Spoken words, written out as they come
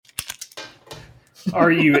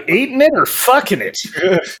Are you eating it or fucking it?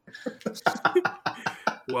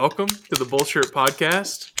 Welcome to the Bullshit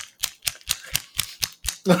Podcast,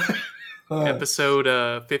 episode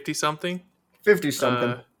 50-something.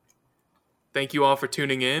 50-something. Thank you all for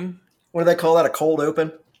tuning in. What do they call that, a cold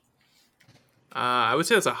open? I would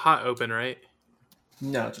say it's a hot open, right?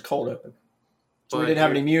 No, it's a cold open. So we But didn't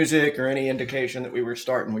have any music or any indication that we were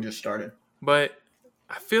starting. We just started. But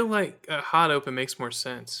I feel like a hot open makes more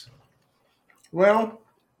sense. Well,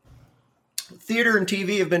 theater and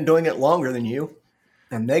TV have been doing it longer than you,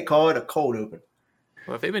 and they call it a cold open.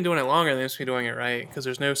 Well, if they've been doing it longer, they must be doing it right, because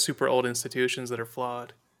there's no super old institutions that are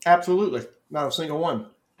flawed. Absolutely. Not a single one.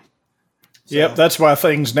 So, Yep, that's why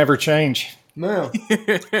things never change. No.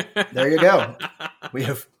 There you go. We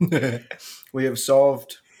have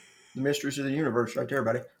solved the mysteries of the universe right there,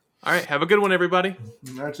 buddy. All right, have a good one, everybody.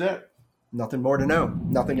 And that's it. Nothing more to know.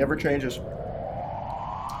 Nothing ever changes.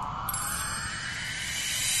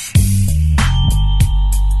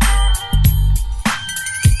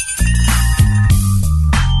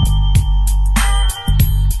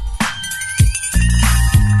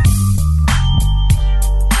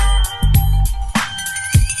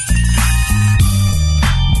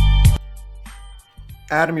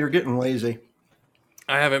 Adam, you're getting lazy.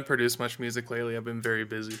 I haven't produced much music lately. I've been very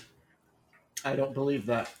busy. I don't believe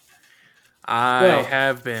that. I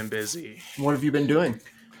have been busy. What have you been doing?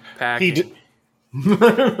 Packing.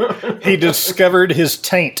 He discovered his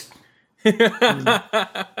taint.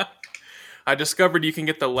 I discovered you can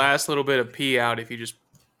get the last little bit of pee out if you just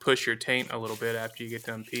push your taint a little bit after you get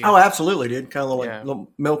done peeing. Oh, absolutely, dude. Kind of like Yeah.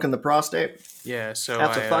 little milk in the prostate. Yeah, so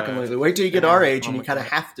That's a fucking lazy. Wait till you get our age and you kind of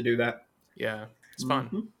have to do that. Yeah, it's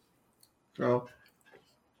fun. So,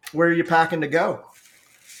 where are you packing to go?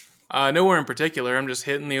 Nowhere in particular. I'm just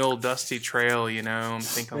hitting the old dusty trail, you know. I'm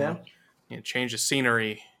thinking, change the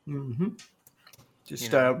scenery. Mm-hmm.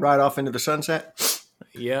 Just ride off into the sunset.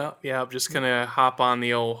 Yeah. I'm just gonna hop on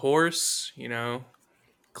the old horse, you know,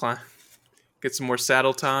 get some more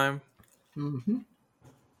saddle time. Climb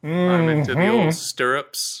into the old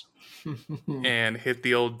stirrups and hit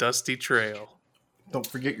the old dusty trail. Don't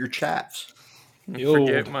forget your chaps.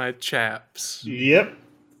 Forget my chaps. Yep.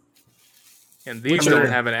 And these don't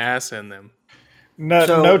have an ass in them.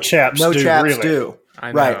 No chaps No do, chaps really. do.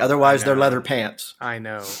 I know, Right, otherwise I they're know. leather pants. I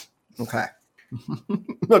know. Okay.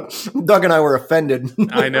 Look, Doug and I were offended.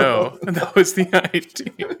 I know. That was the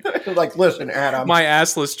idea. Like, listen, Adam. My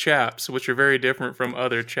assless chaps, which are very different from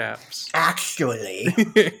other chaps. Actually.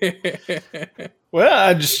 Well,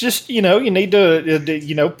 I just you need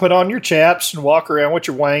to put on your chaps and walk around with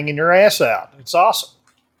your wang and your ass out. It's awesome.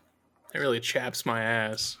 It really chaps my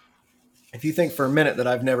ass. If you think for a minute that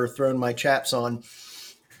I've never thrown my chaps on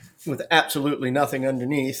with absolutely nothing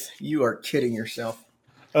underneath, you are kidding yourself.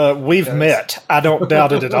 We've met. I don't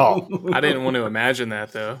doubt it at all. I didn't want to imagine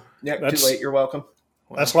that, though. Yeah, That's- too late. You're welcome.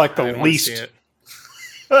 Well, That's like the I didn't want to see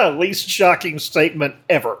least shocking statement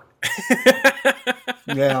ever.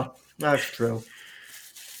 Yeah, that's true.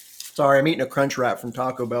 Sorry, I'm eating a Crunch Wrap from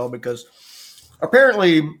Taco Bell because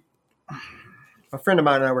apparently a friend of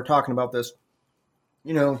mine and I were talking about this.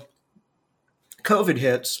 You know, COVID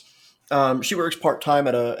hits. She works part-time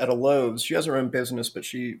at a Lowe's. She has her own business, but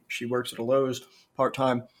she works at a Lowe's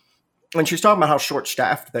part-time. And she's talking about how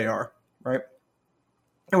short-staffed they are, right?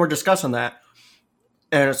 And we're discussing that.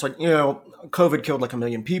 And it's like, COVID killed like 1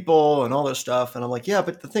 million people and all this stuff. And I'm like, yeah,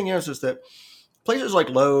 but the thing is that places like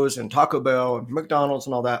Lowe's and Taco Bell and McDonald's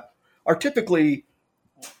and all that are typically,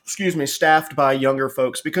 staffed by younger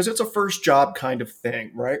folks because it's a first job kind of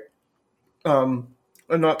thing, right? And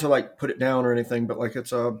not to like put it down or anything, but like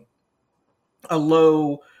it's a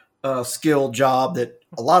low skill job that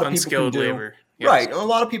a lot of people can unskilled do. labor. Yes. Right, a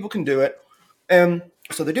lot of people can do it, and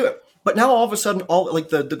so they do it. But now all of a sudden, all like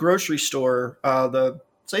the grocery store, the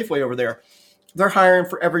Safeway over there, they're hiring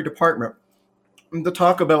for every department. The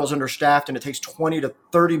Taco Bell is understaffed, and it takes 20 to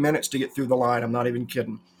 30 minutes to get through the line. I'm not even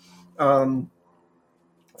kidding.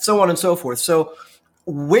 So on and so forth. So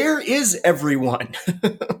where is everyone?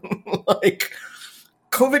 Like,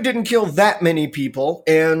 COVID didn't kill that many people,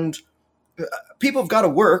 and people have got to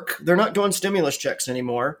work. They're not doing stimulus checks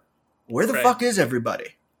anymore. Where the fuck is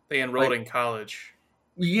everybody? They enrolled in college.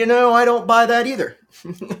 I don't buy that either.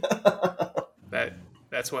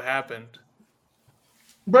 That's what happened.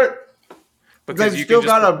 But Because They've you still can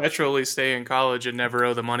just gotta- perpetually stay in college and never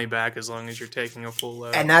owe the money back as long as you're taking a full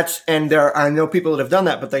load. I know people that have done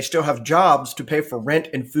that, but they still have jobs to pay for rent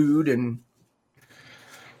and food and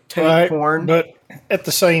take porn. But at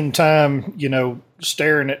the same time,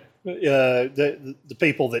 staring at the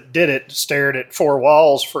people that did it, stared at four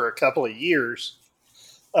walls for a couple of years.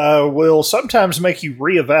 will sometimes make you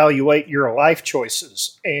reevaluate your life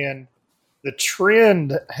choices. And the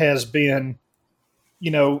trend has been,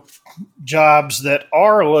 jobs that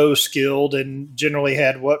are low skilled and generally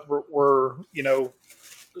had what were,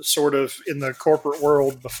 sort of in the corporate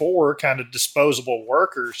world before, kind of disposable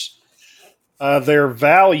workers. Their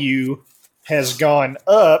value has gone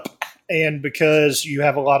up. And because you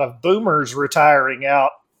have a lot of boomers retiring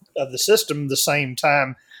out of the system the same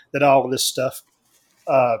time that all of this stuff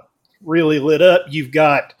really lit up, you've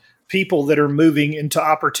got people that are moving into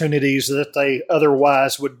opportunities that they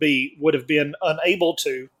otherwise would have been unable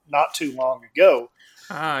to not too long ago.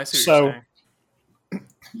 I see what you're saying.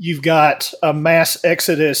 You've got a mass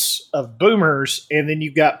exodus of boomers, and then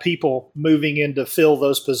you've got people moving in to fill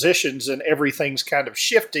those positions, and everything's kind of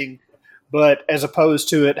shifting. But as opposed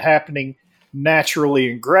to it happening naturally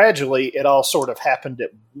and gradually, it all sort of happened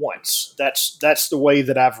at once. That's the way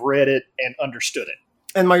that I've read it and understood it.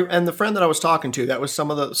 And the friend that I was talking to, that was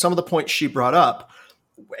some of the points she brought up.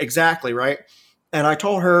 Exactly, right? And I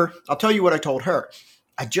told her, I'll tell you what I told her.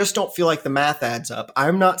 I just don't feel like the math adds up.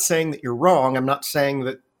 I'm not saying that you're wrong. I'm not saying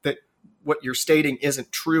that what you're stating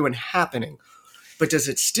isn't true and happening. But does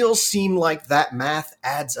it still seem like that math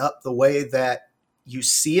adds up the way that you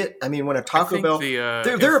see it? I mean, when a Taco Bell,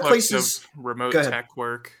 there are places of remote tech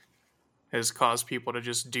work has caused people to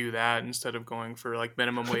just do that instead of going for like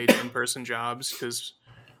minimum wage in-person jobs. Because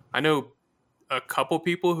I know a couple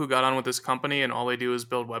people who got on with this company and all they do is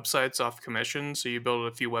build websites off commission. So you build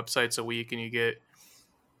a few websites a week and you get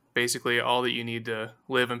basically all that you need to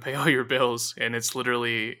live and pay all your bills. And it's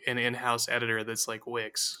literally an in-house editor that's like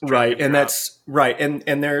Wix. Right. And that's right.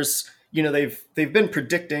 And there's, they've been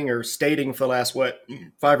predicting or stating for the last, 5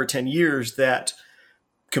 or 10 years that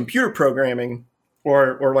computer programming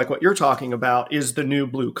or like what you're talking about is the new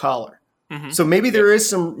blue collar. Mm-hmm. So maybe there is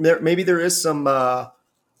some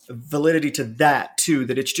validity to that too,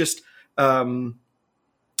 that it's just,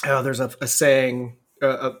 there's a saying,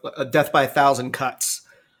 a death by 1,000 cuts.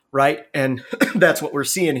 Right. And that's what we're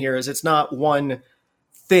seeing here is it's not one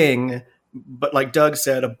thing, but like Doug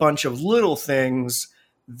said, a bunch of little things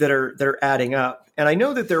that are adding up. And I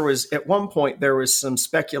know that at one point, there was some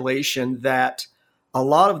speculation that a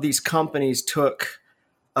lot of these companies took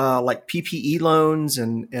like PPE loans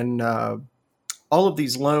and all of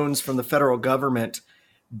these loans from the federal government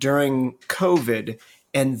during COVID.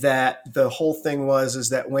 And that the whole thing is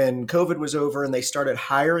that when COVID was over and they started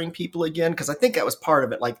hiring people again, because I think that was part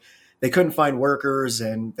of it, like they couldn't find workers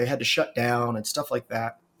and they had to shut down and stuff like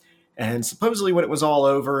that. And supposedly when it was all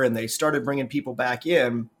over and they started bringing people back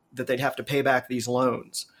in, that they'd have to pay back these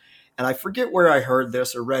loans. And I forget where I heard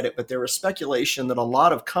this or read it, but there was speculation that a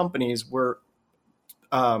lot of companies were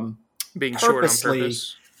being short on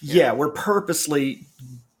purpose. Yeah, we're purposely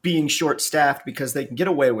being short-staffed because they can get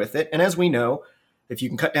away with it. And as we know, if you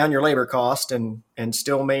can cut down your labor cost and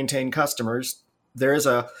still maintain customers, there's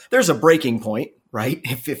a breaking point, right?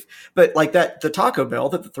 But like that, the Taco Bell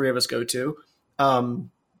that the three of us go to,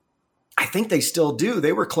 I think they still do.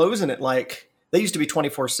 They were closing at they used to be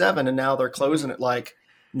 24/7 and now they're closing at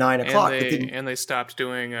 9 o'clock. And they stopped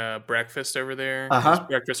doing breakfast over there. Uh-huh.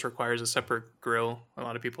 Breakfast requires a separate grill. A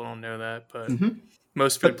lot of people don't know that, but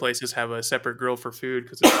most food places have a separate grill for food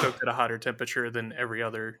because it's cooked at a hotter temperature than every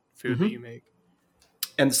other food that you make.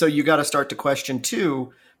 And so you got to start to question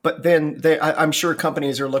too. But then I'm sure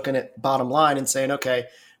companies are looking at bottom line and saying, okay,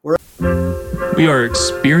 we are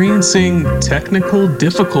experiencing technical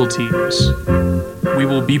difficulties. We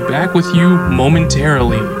will be back with you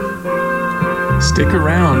momentarily. Stick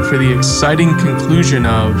around for the exciting conclusion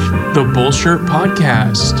of the Bullshirt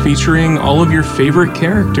Podcast, featuring all of your favorite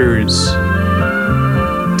characters: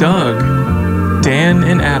 Doug, Dan,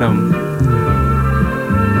 and Adam.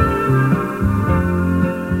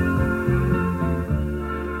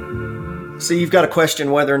 So you've got to question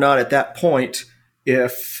whether or not at that point,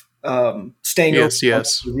 if staying open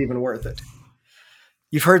is even worth it.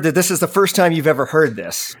 You've heard that this is the first time you've ever heard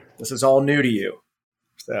this. This is all new to you.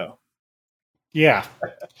 So, yeah.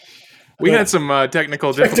 We had some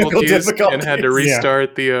technical difficulties and had to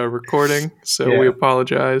restart the recording. So we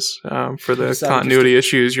apologize for the continuity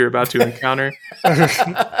issues you're about to encounter.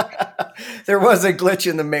 There was a glitch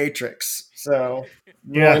in the Matrix. So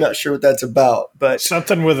I'm not sure what that's about, but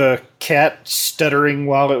something with a cat stuttering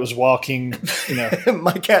while it was walking.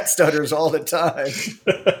 My cat stutters all the time.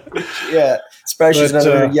 Especially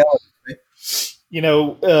when yelling.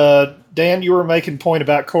 Dan, you were making point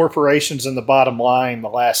about corporations and the bottom line. The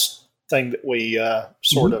last thing that we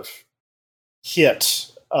sort of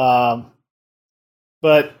hit, but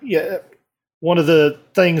one of the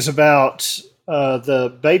things about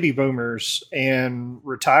the baby boomers and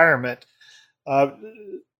retirement,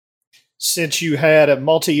 since you had a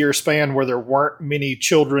multi-year span where there weren't many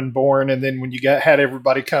children born, and then when you had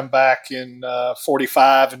everybody come back in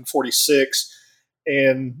 45 and 46,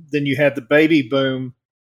 and then you had the baby boom,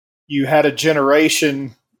 you had a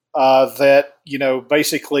generation that,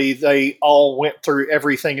 basically they all went through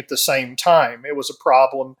everything at the same time. It was a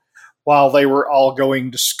problem while they were all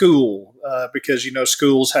going to school because,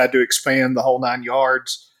 schools had to expand the whole 9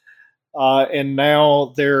 yards. And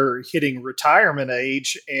now they're hitting retirement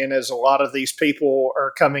age. And as a lot of these people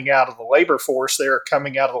are coming out of the labor force, they're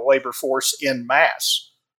coming out of the labor force en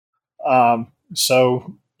masse.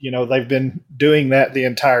 So, they've been doing that the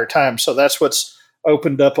entire time. So that's what's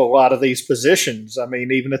opened up a lot of these positions. I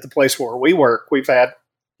mean, even at the place where we work, we've had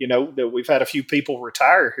a few people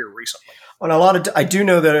retire here recently. And I do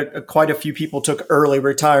know that quite a few people took early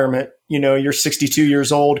retirement. You're 62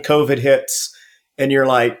 years old, COVID hits, and you're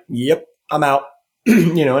like, yep, I'm out.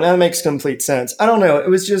 And that makes complete sense. I don't know.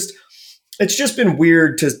 It's just been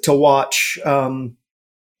weird to watch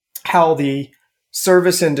how the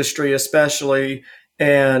service industry, especially,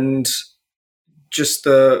 and just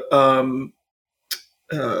the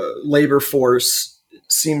labor force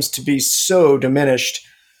seems to be so diminished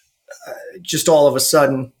just all of a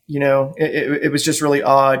sudden. It was just really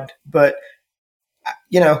odd. But,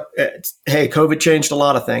 hey, COVID changed a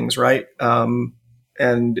lot of things, right? And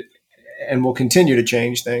will continue to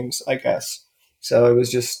change things, I guess. So it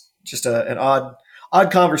was just an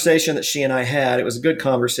odd conversation that she and I had. It was a good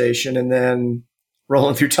conversation. And then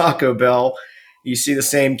rolling through Taco Bell, you see the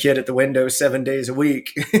same kid at the window 7 days a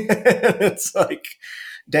week. It's like,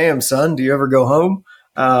 damn, son, do you ever go home?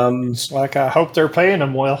 It's like, I hope they're paying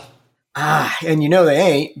them well. And they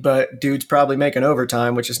ain't, but dude's probably making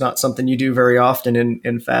overtime, which is not something you do very often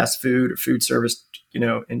in fast food or food service,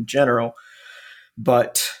 in general.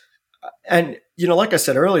 But, and, like I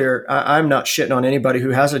said earlier, I'm not shitting on anybody who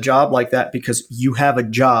has a job like that, because you have a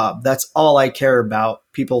job. That's all I care about.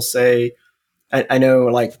 People say, I know,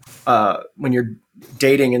 like, when you're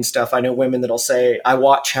dating and stuff, I know women that'll say, I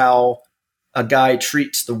watch how a guy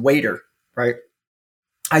treats the waiter, right?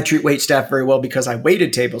 I treat wait staff very well because I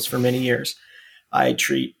waited tables for many years.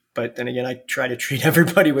 But then again, I try to treat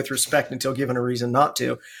everybody with respect until given a reason not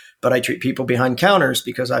to. But I treat people behind counters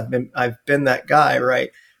because I've been that guy,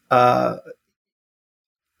 right?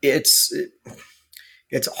 It's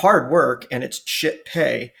hard work and it's shit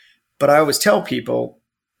pay. But I always tell people,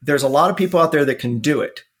 there's a lot of people out there that can do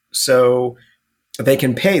it. So they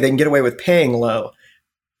can get away with paying low.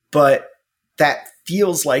 But that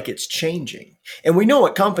feels like it's changing. And we know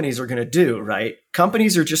what companies are going to do, right?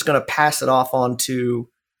 Companies are just going to pass it off onto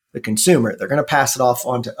the consumer. They're going to pass it off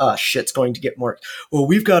onto us. Shit's going to get more. Well,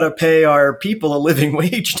 we've got to pay our people a living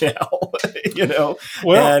wage now,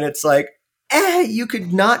 Well, and it's like, you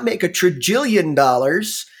could not make $1 trillion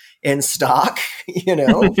in stock,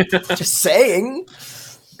 just saying.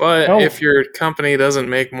 But if your company doesn't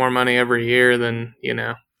make more money every year, then,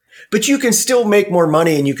 But you can still make more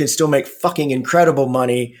money, and you can still make fucking incredible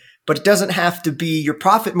money, but it doesn't have to be, your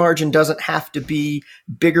profit margin doesn't have to be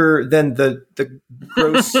bigger than the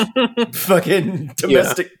gross fucking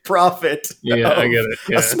domestic profit. Yeah, I get it.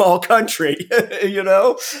 Yeah. A small country,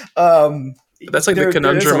 That's like the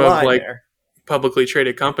conundrum of like publicly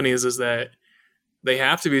traded companies, is that they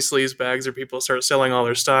have to be sleazebags or people start selling all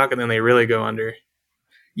their stock and then they really go under.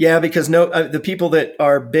 Yeah, because the people that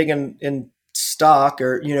are big in stock,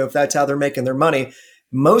 or if that's how they're making their money,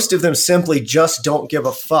 most of them simply just don't give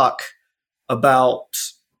a fuck about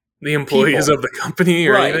the employees people of the company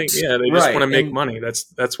or anything. Yeah, they just want to make and money.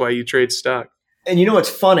 That's why you trade stock. And it's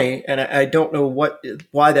funny, and I don't know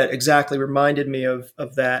why that exactly reminded me of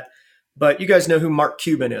that, but you guys know who Mark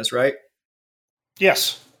Cuban is, right?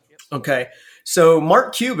 Yes. Okay. So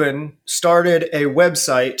Mark Cuban started a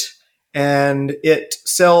website, and it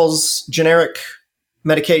sells generic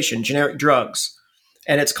medication, generic drugs.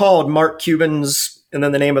 And it's called Mark Cuban's, and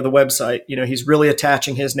then the name of the website. He's really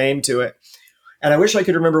attaching his name to it. And I wish I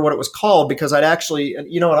could remember what it was called, because I'm actually going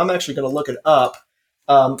to look it up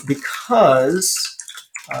because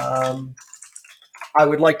I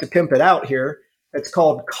would like to pimp it out here. It's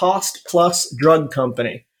called Cost Plus Drug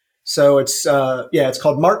Company. So it's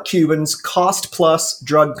called Mark Cuban's Cost Plus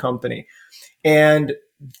Drug Company. And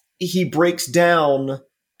he breaks down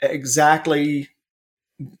exactly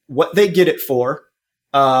what they get it for,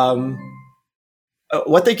 and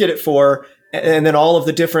then all of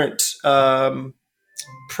the different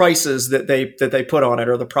prices that they put on it,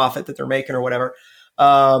 or the profit that they're making, or whatever.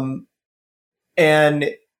 And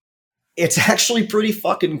it's actually pretty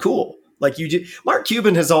fucking cool. Like Mark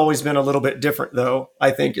Cuban has always been a little bit different, though,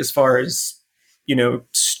 I think, as far as,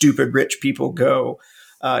 stupid rich people go.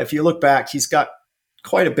 If you look back, he's got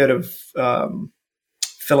quite a bit of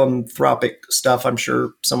philanthropic stuff. I'm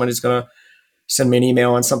sure someone is going to send me an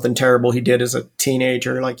email on something terrible he did as a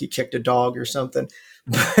teenager, like he kicked a dog or something.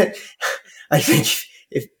 But I think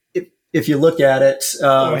if you look at it,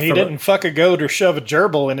 he didn't fuck a goat or shove a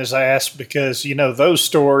gerbil in his ass, because those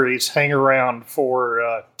stories hang around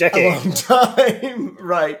for decades, a long time,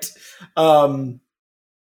 right?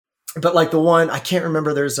 But like the one, I can't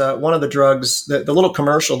remember. There's one of the drugs, the little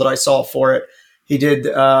commercial that I saw for it. He did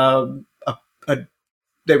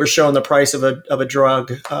they were showing the price of a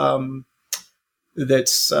drug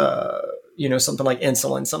that's something like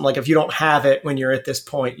insulin, something like if you don't have it when you're at this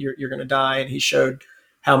point, you're going to die. And he showed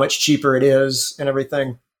how much cheaper it is and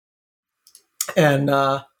everything. And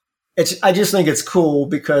I just think it's cool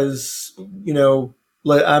because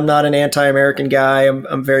I'm not an anti-American guy.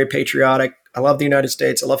 I'm very patriotic. I love the United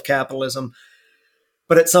States. I love capitalism.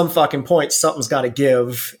 But at some fucking point, something's got to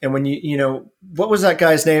give. And when what was that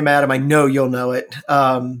guy's name, Adam? I know you'll know it.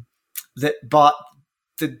 That bought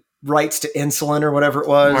the rights to insulin or whatever it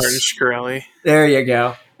was. Martin Shkreli. There you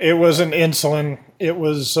go. It wasn't insulin. It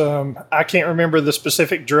was, I can't remember the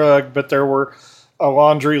specific drug, but there were a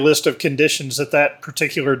laundry list of conditions that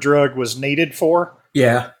particular drug was needed for.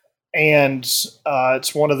 Yeah. And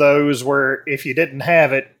it's one of those where if you didn't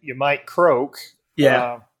have it, you might croak.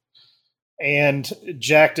 Yeah. And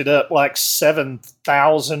jacked it up like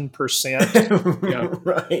 7,000%. Yeah.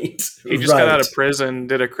 Right. He just got out of prison,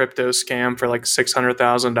 did a crypto scam for like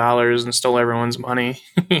 $600,000 and stole everyone's money.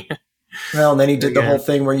 Well, and then he did the whole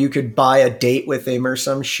thing where you could buy a date with him or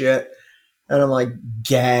some shit. And I'm like,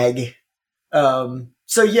 gag.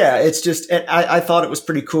 So yeah, it's just, and I thought it was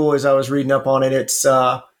pretty cool as I was reading up on it.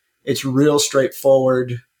 It's real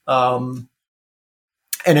straightforward. And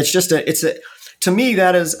it's just to me,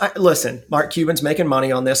 that is, listen, Mark Cuban's making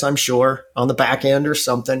money on this, I'm sure, on the back end or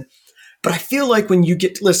something. But I feel like when you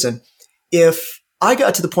if I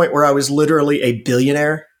got to the point where I was literally a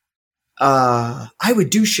billionaire, I would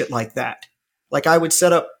do shit like that. Like I would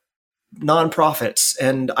set up nonprofits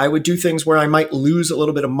and I would do things where I might lose a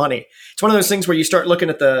little bit of money. It's one of those things where you start looking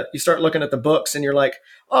at the books and you're like,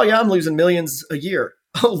 oh yeah, I'm losing millions a year.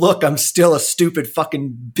 Oh, look, I'm still a stupid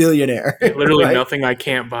fucking billionaire. Literally right? Nothing I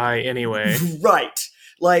can't buy anyway. Right.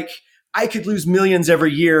 Like I could lose millions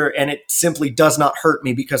every year and it simply does not hurt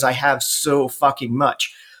me because I have so fucking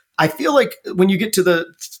much. I feel like when you get to the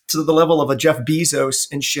level of a Jeff Bezos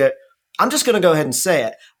and shit, I'm just going to go ahead and say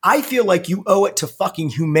it. I feel like you owe it to fucking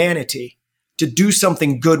humanity to do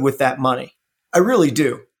something good with that money. I really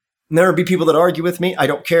do. And there will be people that argue with me. I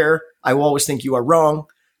don't care. I will always think you are wrong.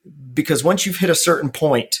 Because once you've hit a certain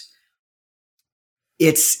point,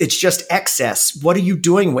 it's just excess. What are you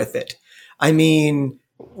doing with it? I mean,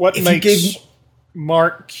 what makes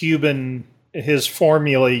Mark Cuban, his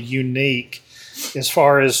formula, unique as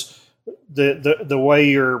far as the way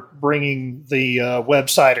you're bringing the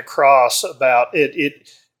website across about it?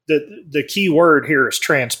 The key word here is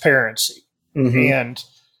transparency. Mm-hmm. And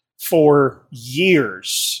for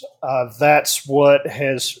years, that's what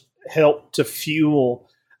has helped to fuel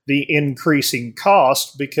the increasing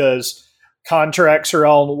cost, because contracts are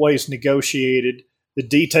always negotiated. The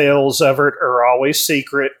details of it are always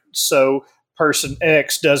secret. So person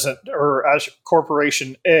X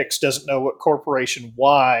corporation X doesn't know what corporation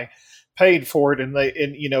Y paid for it. And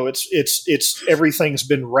it's everything's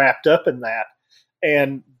been wrapped up in that.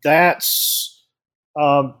 And that's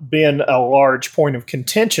been a large point of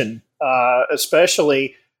contention,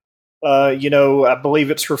 especially I believe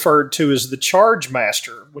it's referred to as the charge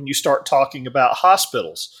master when you start talking about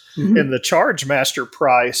hospitals. Mm-hmm. And the charge master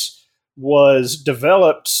price was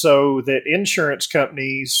developed so that insurance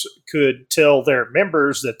companies could tell their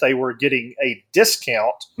members that they were getting a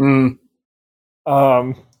discount. Mm.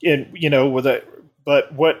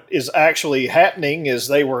 But what is actually happening is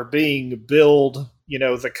they were being billed,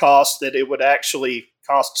 the cost that it would actually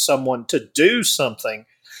cost someone to do something.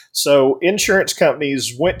 So insurance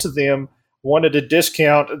companies went to them, wanted a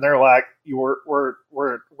discount, and they're like,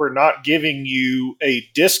 "We're not giving you a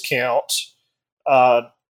discount."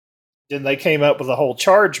 Then they came up with a whole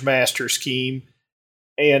charge master scheme,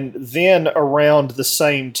 and then around the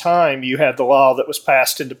same time, you had the law that was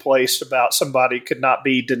passed into place about somebody could not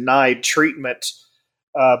be denied treatment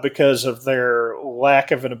because of their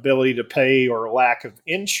lack of an ability to pay or lack of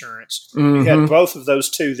insurance. Mm-hmm. You had both of those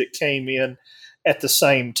two that came in at the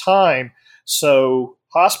same time. So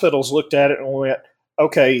hospitals looked at it and went,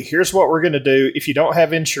 okay, here's what we're going to do. If you don't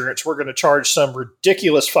have insurance, we're going to charge some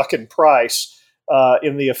ridiculous fucking price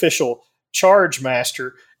in the official charge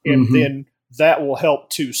master, and then that will help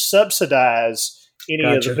to subsidize any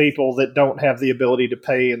of the people that don't have the ability to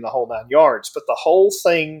pay in the whole 9 yards. But the whole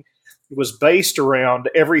thing was based around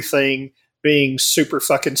everything being super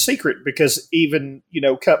fucking secret, because even,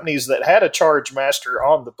 companies that had a charge master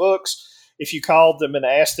on the books, if you called them and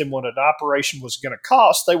asked them what an operation was going to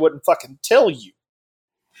cost, they wouldn't fucking tell you.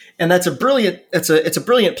 And that's a brilliant, it's a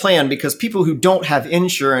brilliant plan, because people who don't have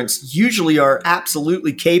insurance usually are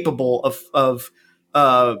absolutely capable of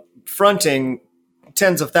fronting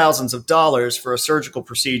tens of thousands of dollars for a surgical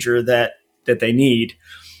procedure that they need.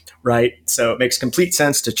 Right. So it makes complete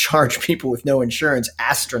sense to charge people with no insurance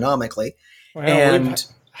astronomically. Well, we've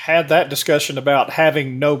had that discussion about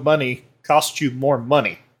having no money costs you more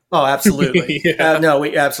money. Oh, absolutely. We've done on the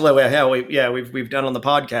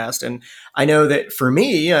podcast. And I know that for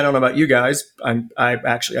me, I don't know about you guys.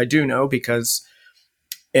 I do know, because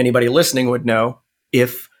anybody listening would know,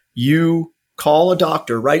 if you call a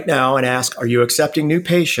doctor right now and ask, are you accepting new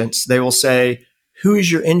patients? They will say, who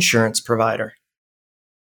is your insurance provider?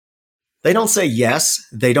 They don't say yes.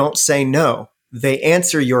 They don't say no. They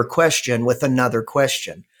answer your question with another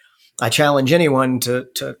question. I challenge anyone to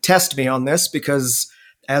test me on this, because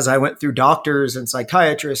as I went through doctors and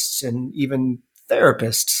psychiatrists and even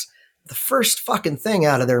therapists, the first fucking thing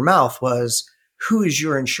out of their mouth was, who is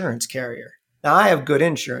your insurance carrier? Now, I have good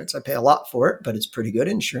insurance. I pay a lot for it, but it's pretty good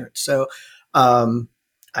insurance. So I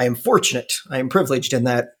am fortunate. I am privileged in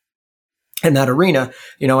that arena.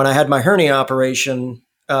 When I had my hernia operation,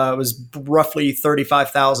 it was roughly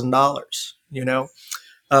 $35,000.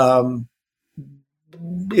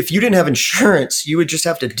 If you didn't have insurance, you would just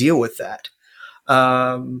have to deal with that.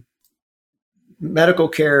 Medical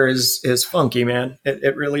care is funky, man.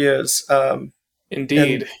 It really is.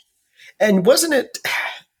 Indeed. And wasn't it,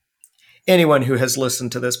 anyone who has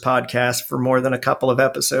listened to this podcast for more than a couple of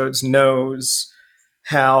episodes knows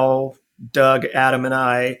how Doug, Adam, and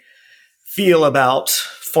I feel about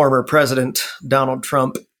former President Donald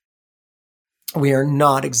Trump. We are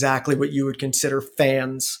not exactly what you would consider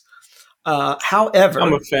fans. However,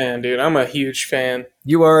 I'm a fan, dude. I'm a huge fan.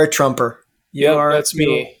 You are a Trumper. That's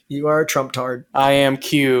me. You are a Trump-tard. I am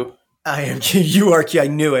Q. I am Q. You are Q. I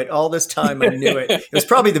knew it. All this time I knew it. It was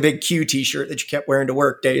probably the big Q t-shirt that you kept wearing to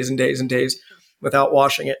work days and days and days without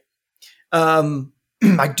washing it.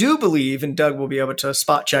 I do believe, and Doug will be able to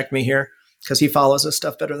spot check me here because he follows this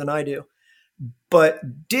stuff better than I do,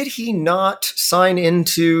 but did he not sign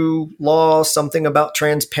into law something about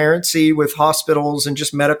transparency with hospitals and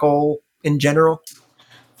just medical in general?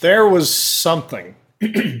 There was something.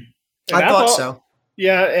 I thought so.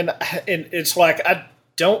 Yeah, and it's like I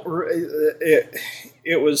don't.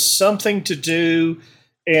 It was something to do,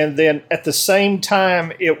 and then at the same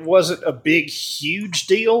time, it wasn't a big, huge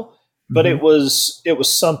deal, but it was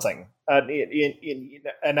something.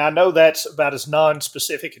 And I know that's about as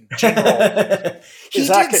non-specific in general. He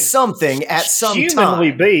did something at some time.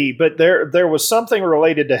 Humanly be, but there was something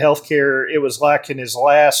related to healthcare. It was like in his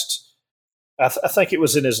last. I think it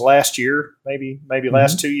was in his last year, maybe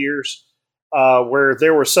last 2 years, where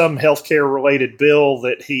there was some healthcare related bill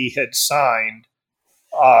that he had signed.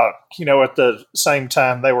 At the same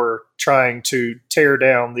time they were trying to tear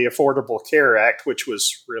down the Affordable Care Act, which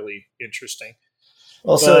was really interesting.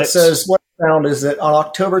 Well, so it says what I found is that on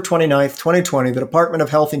October 29th, 2020, the Department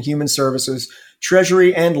of Health and Human Services,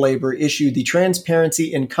 Treasury, and Labor issued the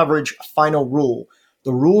Transparency in Coverage Final Rule.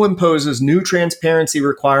 The rule imposes new transparency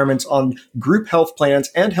requirements on group health plans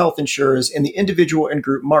and health insurers in the individual and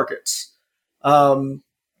group markets.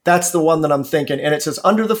 That's the one that I'm thinking. And it says,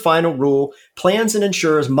 under the final rule, plans and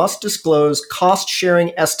insurers must disclose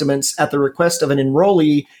cost-sharing estimates at the request of an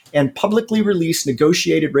enrollee and publicly release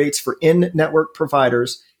negotiated rates for in-network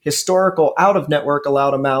providers, historical out-of-network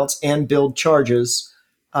allowed amounts and billed charges,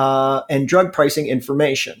 and drug pricing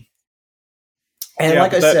information. And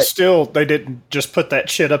like I said, still, they didn't just put that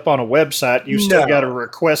shit up on a website. You still got to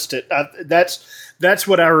request it. That's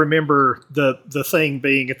what I remember the thing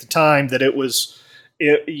being at the time, that it was,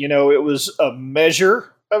 it was a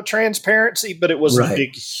measure of transparency, but it wasn't a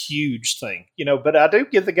big, huge thing, but I do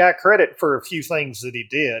give the guy credit for a few things that he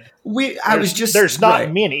did. There's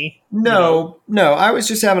not many. No, I was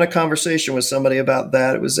just having a conversation with somebody about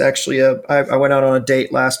that. It was actually I went out on a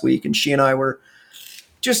date last week, and she and I were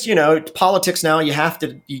just, politics now, you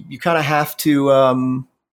kind of have to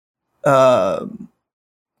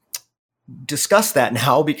discuss that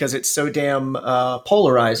now because it's so damn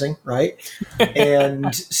polarizing, right?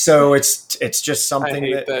 And so it's just something I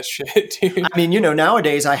hate that shit, dude. I mean,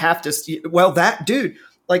 nowadays I have to,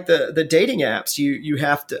 like the dating apps, you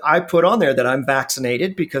have to, I put on there that I'm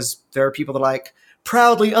vaccinated because there are people that are like,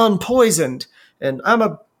 proudly unpoisoned, and I'm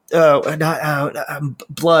a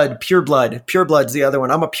pure blood. Pure blood's the other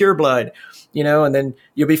one. I'm a pure blood, and then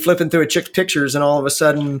you'll be flipping through a chick's pictures, and all of a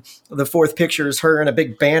sudden the fourth picture is her in a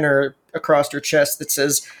big banner across her chest that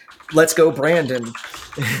says, "Let's go, Brandon,"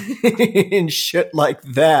 and shit like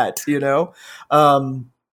that,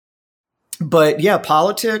 But yeah,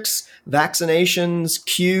 politics, vaccinations,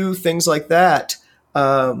 Q, things like that.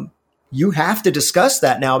 You have to discuss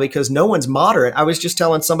that now because no one's moderate. I was just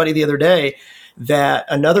telling somebody the other day that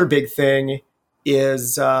another big thing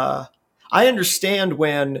is I understand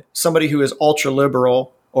when somebody who is ultra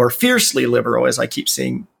liberal or fiercely liberal, as I keep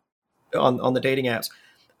seeing on the dating apps,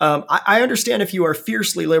 I understand if you are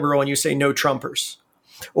fiercely liberal and you say no Trumpers,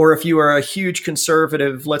 or if you are a huge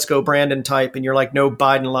conservative, let's go Brandon type, and you're like no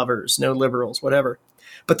Biden lovers, no liberals, whatever.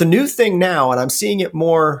 But the new thing now, and I'm seeing it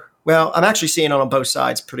more. Well, I'm actually seeing it on both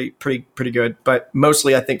sides pretty good, but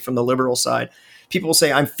mostly I think from the liberal side. People will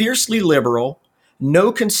say, I'm fiercely liberal,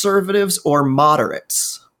 no conservatives or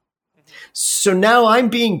moderates. So now I'm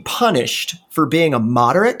being punished for being a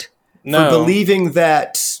moderate, for believing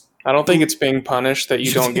that... I don't think it's being punished that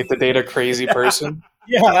you don't get to date a crazy person.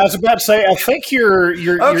 Yeah, I was about to say, I think you're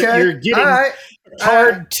getting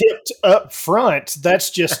hard tipped up front. That's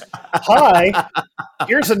just, hi,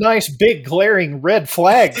 here's a nice big glaring red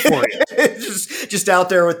flag for you. just out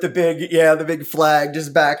there with the big flag,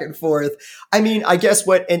 just back and forth. I mean, I guess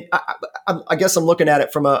I guess I'm looking at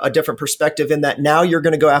it from a different perspective in that now you're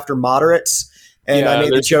going to go after moderates. And I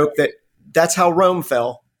made the joke that's how Rome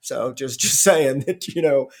fell. So just saying that,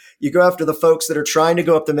 you go after the folks that are trying to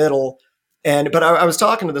go up the middle. But I was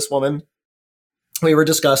talking to this woman, we were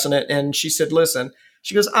discussing it, and she said, listen,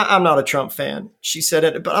 she goes, I'm not a Trump fan. She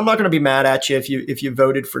said, but I'm not going to be mad at you if you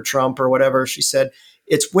voted for Trump or whatever. She said,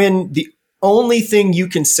 it's when the only thing you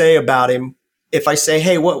can say about him, if I say,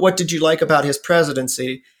 hey, what did you like about his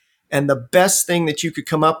presidency? And the best thing that you could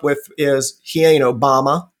come up with is he ain't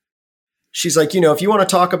Obama. She's like, if you want to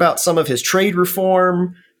talk about some of his trade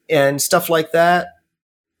reform and stuff like that,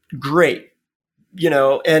 great.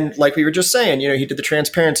 And like we were just saying, he did the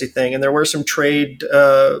transparency thing and there were some trade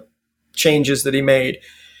changes that he made.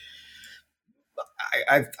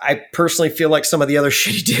 I personally feel like some of the other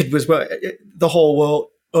shit he did was but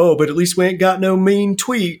at least we ain't got no mean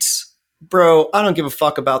tweets. Bro, I don't give a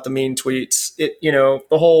fuck about the mean tweets.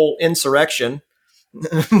 The whole insurrection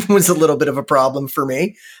was a little bit of a problem for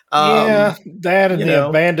me. That and the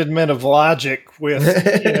abandonment of logic with,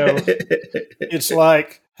 it's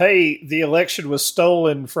like, hey, the election was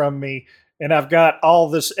stolen from me and I've got all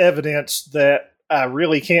this evidence that I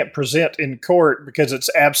really can't present in court because it's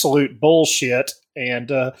absolute bullshit.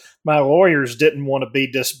 And my lawyers didn't want to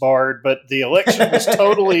be disbarred, but the election was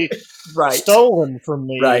totally stolen from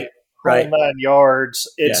me. Right. 9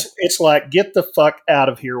 yards. It's like, get the fuck out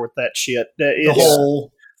of here with that shit.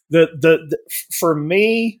 For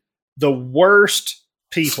me, the worst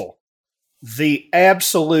people, the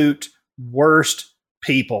absolute worst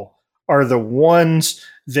people are the ones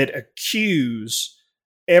that accuse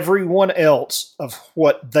everyone else of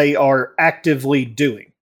what they are actively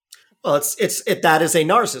doing. Well, that is a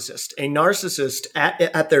narcissist. A narcissist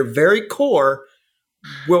at their very core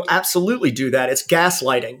will absolutely do that. It's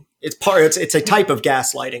gaslighting. It's a type of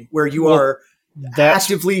gaslighting where you are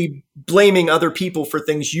actively blaming other people for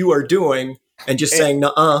things you are doing and just saying,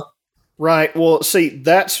 nuh-uh. Right. Well, see,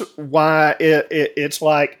 that's why it's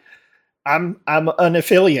like I'm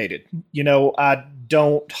unaffiliated. I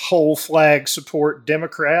don't whole flag support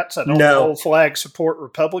Democrats. I don't whole flag support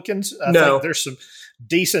Republicans. I think there's some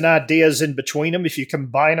decent ideas in between them if you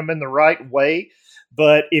combine them in the right way.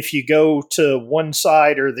 But if you go to one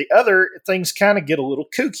side or the other, things kind of get a little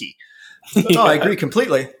kooky. No, I agree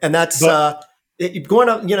completely. And that's going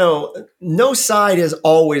up, no side is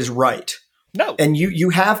always right. No. And you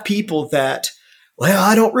have people that, well,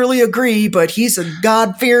 I don't really agree, but he's a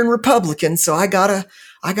God-fearing Republican, so I gotta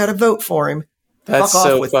vote for him. That's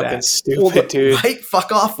so fucking stupid, dude. Right?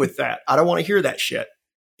 Fuck off with that. I don't want to hear that shit.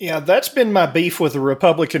 Yeah, that's been my beef with the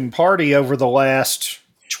Republican Party over the last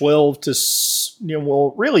 12 years.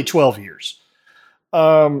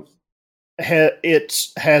 It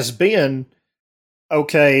has been,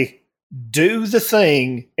 okay, do the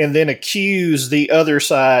thing and then accuse the other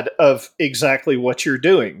side of exactly what you're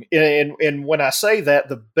doing. And when I say that,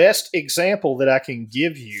 the best example that I can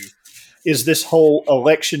give you is this whole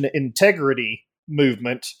election integrity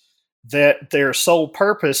movement, that their sole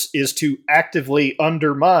purpose is to actively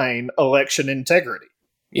undermine election integrity.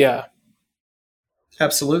 Yeah.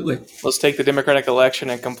 Absolutely. Let's take the Democratic election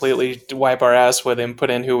and completely wipe our ass with it and put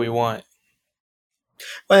in who we want.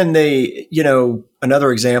 And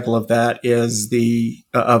another example of that is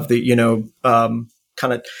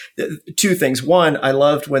kind of two things. One, I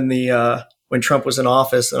loved when when Trump was in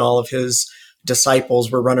office and all of his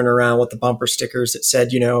disciples were running around with the bumper stickers that said,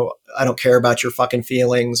 I don't care about your fucking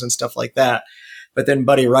feelings and stuff like that. But then,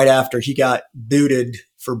 buddy, right after he got booted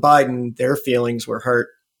for Biden, their feelings were hurt.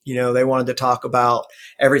 They wanted to talk about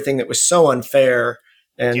everything that was so unfair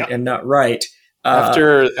and not right.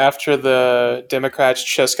 After the Democrats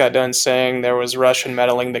just got done saying there was Russian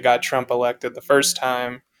meddling that got Trump elected the first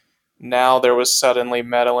time, now there was suddenly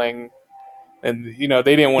meddling, and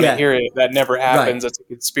they didn't want to hear it. That never happens. Right. It's a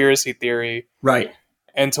conspiracy theory, right?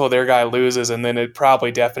 Until their guy loses, and then it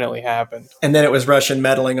probably definitely happened. And then it was Russian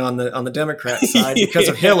meddling on the Democrat side because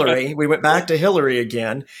of Hillary. We went back to Hillary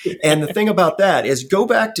again. And the thing about that is, go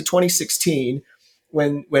back to 2016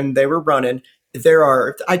 when they were running.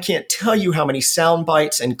 I can't tell you how many sound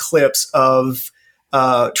bites and clips of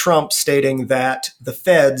Trump stating that the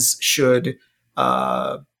feds should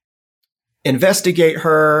investigate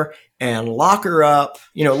her and lock her up.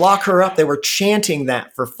 Lock her up. They were chanting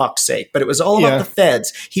that, for fuck's sake. But it was all about the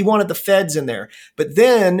feds. He wanted the feds in there. But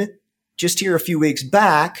then, just here a few weeks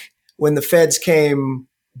back, when the feds came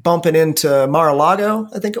bumping into Mar-a-Lago,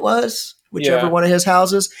 I think it was, whichever one of his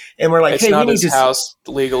houses, and we're like, it's hey, not we his need to house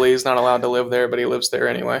legally. He's not allowed to live there, but he lives there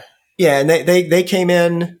anyway. Yeah, and they came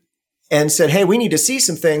in and said, hey, we need to see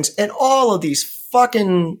some things, and all of these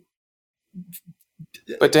fucking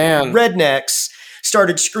rednecks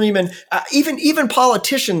started screaming. Even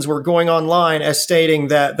politicians were going online as stating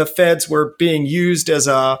that the feds were being used as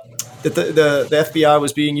that the FBI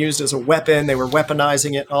was being used as a weapon. They were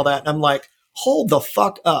weaponizing it and all that. And I'm like, hold the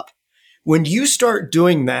fuck up. When you start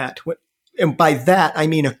doing that, and by that I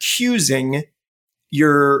mean accusing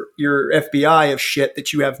your FBI of shit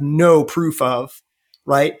that you have no proof of,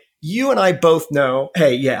 right? You and I both know,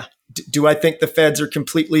 hey, yeah, do I think the feds are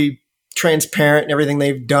completely transparent and everything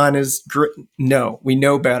they've done is no, we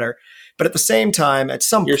know better. But at the same time, at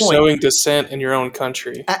some you're point, sowing dissent in your own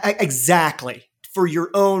country. Exactly. For your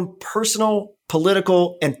own personal,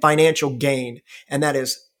 political, and financial gain. And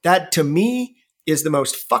that to me is the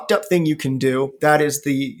most fucked up thing you can do. That is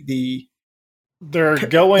they're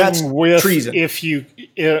going with treason. It's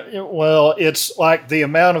like the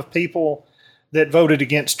amount of people that voted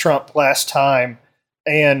against Trump last time,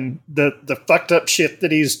 and the fucked up shit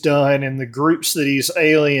that he's done, and the groups that he's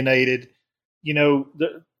alienated.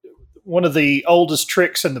 One of the oldest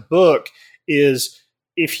tricks in the book is,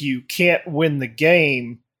 if you can't win the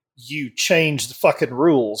game, you change the fucking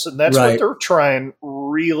rules, and that's what they're trying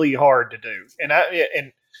really hard to do.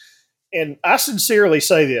 And I sincerely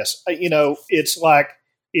say this, it's like,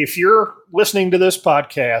 if you're listening to this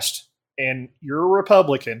podcast and you're a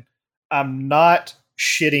Republican, I'm not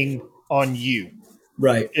shitting on you.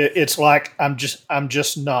 Right. It's like, I'm just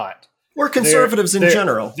not. We're conservatives in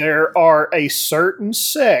general. There are a certain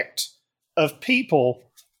sect of people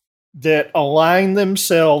that align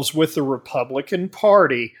themselves with the Republican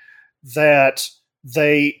Party that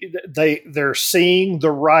they're seeing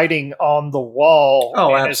the writing on the wall,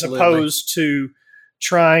 as opposed to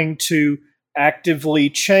trying to actively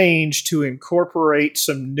change to incorporate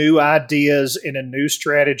some new ideas in a new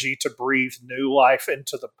strategy to breathe new life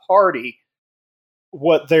into the party.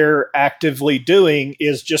 What they're actively doing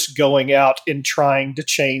is just going out and trying to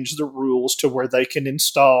change the rules to where they can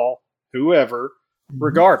install whoever,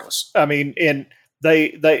 regardless. I mean, and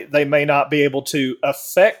they may not be able to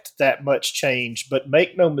affect that much change, but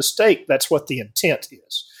make no mistake, that's what the intent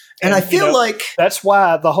is. And I feel like that's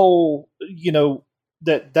why the whole,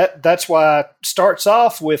 that's why it starts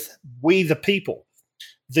off with we the people.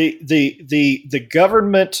 The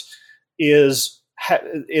government is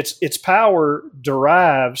its power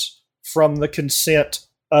derives from the consent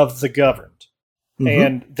of the governed,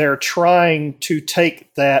 and they're trying to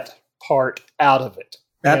take that part out of it.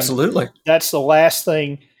 Absolutely. And that's the last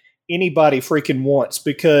thing anybody freaking wants,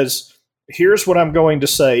 because here's what I'm going to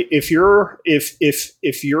say. If you're a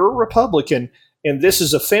Republican and this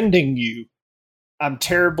is offending you, I'm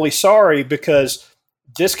terribly sorry, because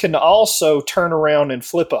this can also turn around and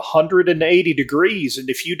flip 180 degrees. And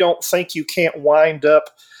if you don't think you can't wind up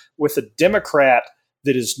with a Democrat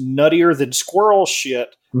that is nuttier than squirrel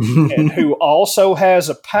shit and who also has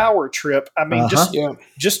a power trip, I mean, just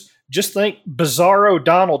think bizarro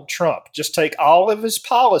Donald Trump. Just take all of his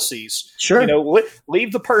policies,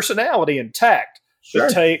 leave the personality intact, but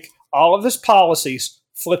take all of his policies,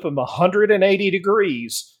 flip them 180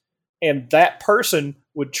 degrees, and that person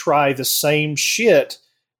would try the same shit,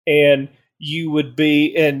 and you would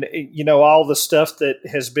be, and all the stuff that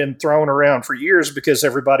has been thrown around for years because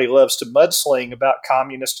everybody loves to mudsling about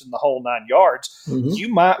communist and the whole 9 yards, you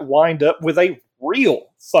might wind up with a real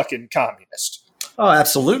fucking communist. Oh,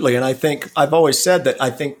 absolutely. And I think I've always said that I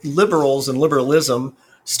think liberals and liberalism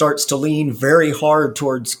starts to lean very hard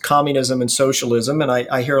towards communism and socialism. And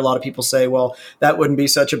I hear a lot of people say, well, that wouldn't be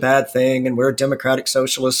such a bad thing. And we're a democratic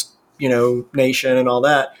socialist, nation and all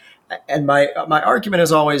that. And my argument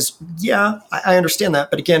is always, yeah, I understand that.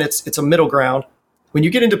 But again, it's a middle ground. When you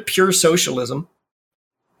get into pure socialism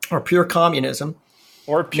or pure communism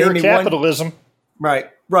or pure capitalism. Right.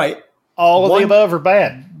 All of the above are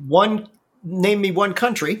bad. Name me one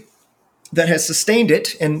country that has sustained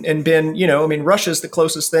it and been, Russia's the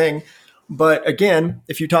closest thing. But again,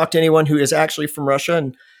 if you talk to anyone who is actually from Russia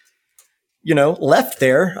and, left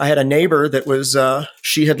there, I had a neighbor that was,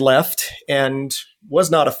 she had left and was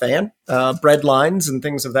not a fan, bread lines and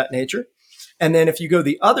things of that nature. And then if you go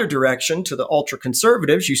the other direction to the ultra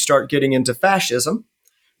conservatives, you start getting into fascism,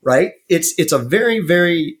 right? It's a very,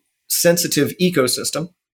 very sensitive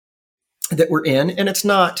ecosystem that we're in. And it's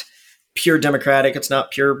not pure democratic. It's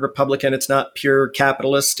not pure Republican. It's not pure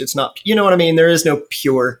capitalist. It's not, what I mean? There is no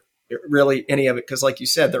pure, really, any of it. Because like you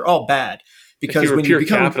said, they're all bad. Because if you were when pure you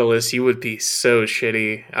become capitalist, you would be so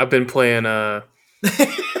shitty. I've been playing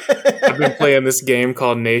this game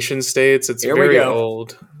called Nation States. It's very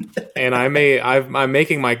old, and I'm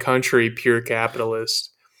making my country pure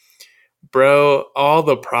capitalist. Bro, all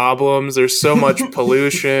the problems. There's so much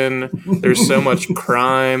pollution. There's so much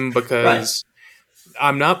crime because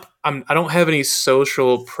I don't have any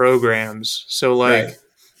social programs. So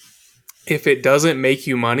if it doesn't make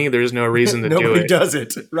you money, there's no reason to do it. Nobody does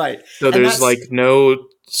it. Right. So there's no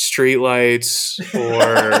streetlights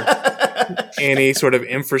or any sort of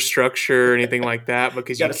infrastructure or anything like that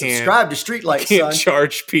because you can't subscribe to streetlights. Can't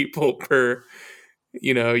charge people per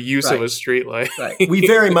use of a streetlight. Right. We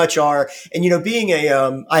very much are. And being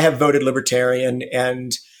I have voted libertarian,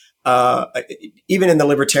 and even in the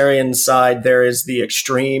libertarian side, there is the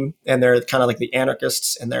extreme, and they're kind of like the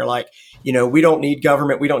anarchists, and they're like, we don't need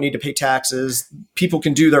government. We don't need to pay taxes. People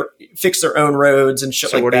can fix their own roads and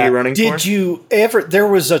shit like that. So what are you running for? Did you ever, there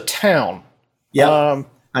was a town. Yeah.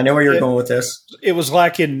 I know where you're going with this. It was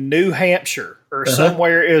like in New Hampshire or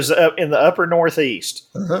somewhere. It was up in the upper Northeast.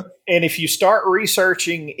 And if you start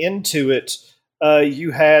researching into it,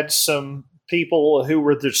 you had some people who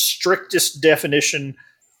were the strictest definition,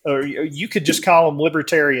 or you could just call them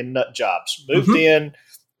libertarian nut jobs. Moved in,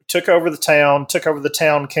 took over the town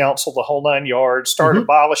council, the whole 9 yards, started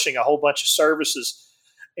abolishing a whole bunch of services,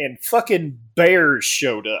 and fucking bears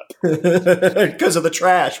showed up. Because of the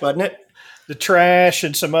trash, wasn't it? The trash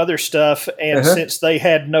and some other stuff. And since they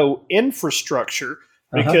had no infrastructure,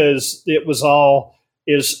 because it was all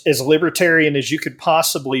as libertarian as you could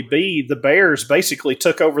possibly be, the bears basically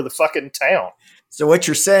took over the fucking town. So what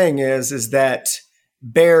you're saying is that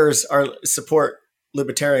bears support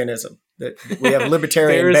libertarianism. That we have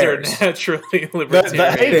libertarian bears. Are naturally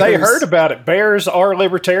libertarian. Hey, they heard about it. Bears are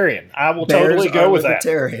libertarian. I will totally go with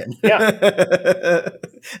libertarian. That. Yeah.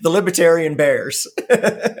 The libertarian bears.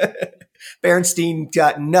 Berenstein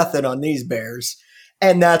got nothing on these bears.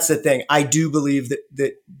 And that's the thing. I do believe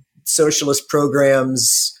that socialist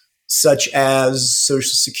programs such as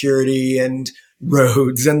Social Security and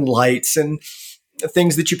roads and lights and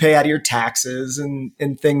things that you pay out of your taxes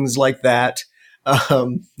and things like that,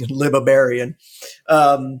 Liber-Bearian.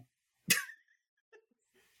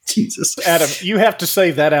 Jesus. Adam, you have to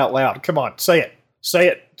say that out loud. Come on, say it. Say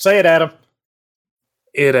it, Adam.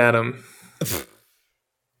 Adam.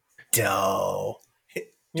 Do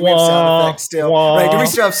we have sound effects still? Right, do we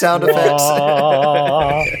still have sound effects?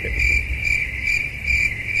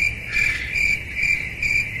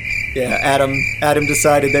 Yeah, Adam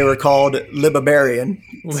decided they were called Liber-Bearian.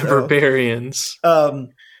 Liber-Bearians.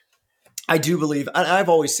 I do believe, I've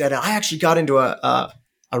always said it. I actually got into a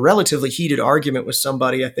relatively heated argument with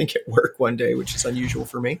somebody, I think at work one day, which is unusual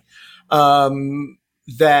for me,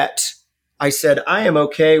 that I said, I am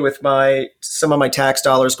okay with some of my tax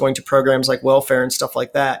dollars going to programs like welfare and stuff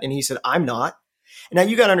like that. And he said, I'm not. And now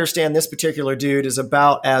you got to understand, this particular dude is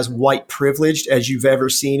about as white privileged as you've ever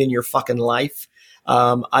seen in your fucking life.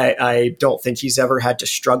 I don't think he's ever had to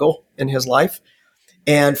struggle in his life.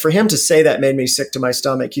 And for him to say that made me sick to my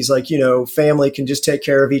stomach. He's like, family can just take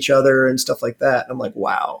care of each other and stuff like that. And I'm like,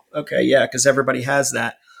 wow. Okay. Yeah. Cause everybody has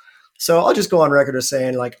that. So I'll just go on record as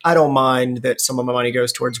saying, like, I don't mind that some of my money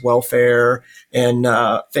goes towards welfare and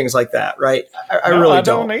things like that. Right. I really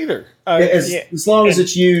don't either. As long as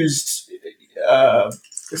it's used,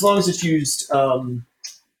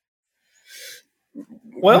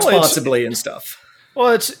 responsibly and stuff.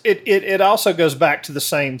 Well, it also goes back to the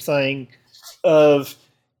same thing of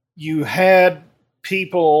you had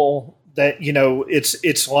people that,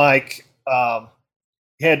 it's like you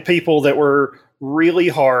had people that were really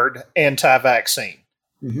hard anti-vaccine.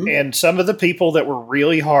 Mm-hmm. And some of the people that were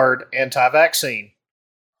really hard anti-vaccine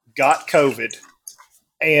got COVID.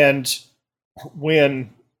 And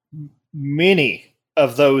when many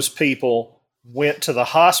of those people went to the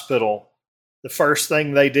hospital, the first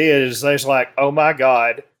thing they did is they was like, oh my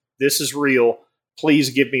God, this is real.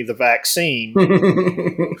 Please give me the vaccine.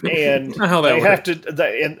 And they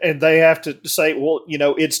have to say, well,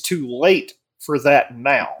 it's too late for that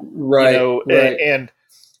now. Right. Right. And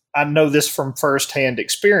I know this from firsthand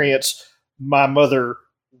experience. My mother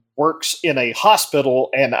works in a hospital,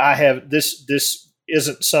 and I have this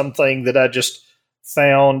isn't something that I just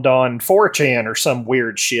found on 4chan or some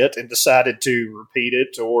weird shit and decided to repeat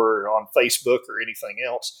it, or on Facebook or anything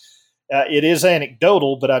else. It is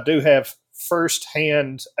anecdotal, but I do have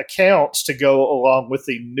firsthand accounts to go along with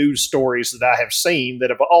the news stories that I have seen that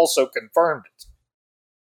have also confirmed it.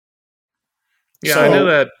 Yeah, so, I know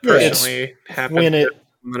that personally happened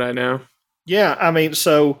that I know. Yeah, I mean,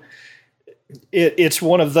 so it's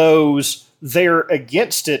one of those, they're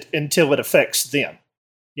against it until it affects them.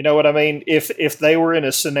 You know what I mean? If they were in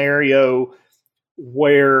a scenario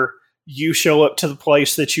where you show up to the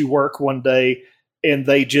place that you work one day and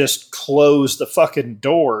they just close the fucking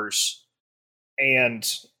doors, and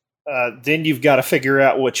then you've got to figure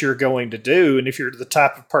out what you're going to do. And if you're the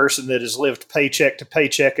type of person that has lived paycheck to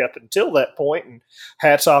paycheck up until that point, and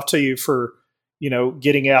hats off to you for,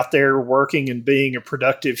 getting out there, working and being a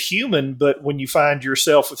productive human. But when you find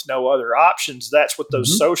yourself with no other options, that's what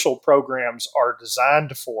those social programs are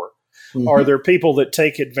designed for. Mm-hmm. Are there people that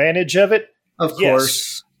take advantage of it? Of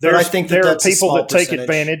course. There are people that take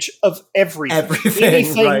advantage of everything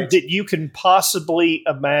right. that you can possibly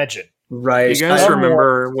imagine. Right. You guys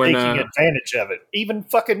remember when taking advantage of it, even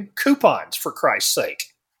fucking coupons, for Christ's sake.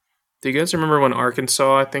 Do you guys remember when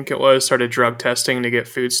Arkansas, I think it was, started drug testing to get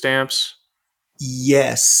food stamps?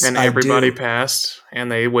 Yes, and everybody passed,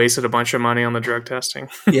 and they wasted a bunch of money on the drug testing.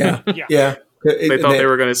 Yeah. They thought they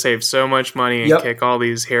were going to save so much money and kick all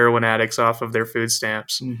these heroin addicts off of their food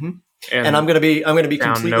stamps. Mm-hmm. And I'm going to be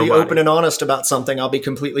completely open and honest about something. I'll be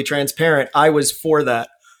completely transparent. I was for that.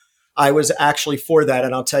 I was actually for that,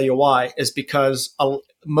 and I'll tell you why. Is because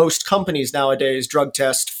most companies nowadays drug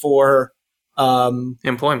test for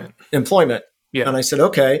employment. Yeah, and I said,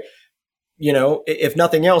 okay. If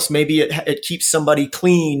nothing else, maybe it keeps somebody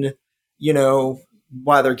clean,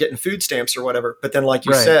 while they're getting food stamps or whatever. But then, like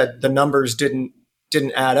you said, the numbers didn't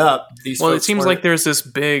add up. It seems like there's this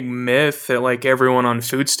big myth that like everyone on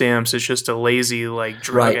food stamps is just a lazy like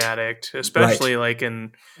drug addict, especially like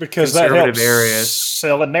in because conservative that helps areas.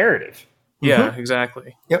 Sell a narrative. Yeah,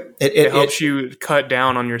 exactly. Yep. It helps you cut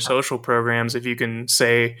down on your social programs if you can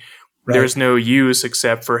say there's no use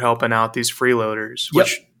except for helping out these freeloaders,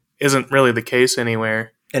 which isn't really the case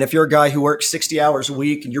anywhere. And if you're a guy who works 60 hours a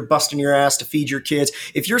week and you're busting your ass to feed your kids,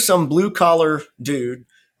 if you're some blue collar dude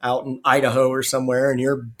out in Idaho or somewhere and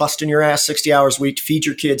you're busting your ass 60 hours a week to feed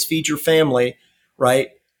your kids, feed your family, right?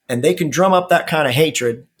 And they can drum up that kind of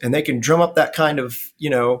hatred and they can drum up that kind of,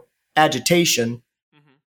 agitation,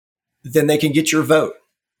 then they can get your vote.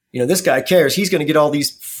 This guy cares. He's going to get all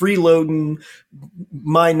these freeloading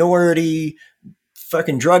minority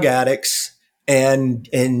fucking drug addicts and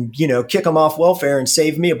kick them off welfare and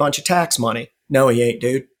save me a bunch of tax money. No, he ain't,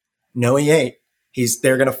 dude. No, he ain't.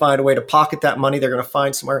 They're going to find a way to pocket that money. They're going to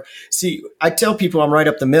find somewhere. See, I tell people I'm right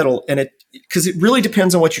up the middle, and because it really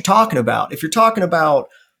depends on what you're talking about. If you're talking about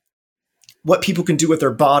what people can do with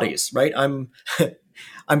their bodies, right?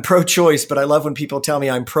 I'm pro-choice, but I love when people tell me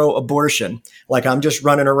I'm pro-abortion. Like I'm just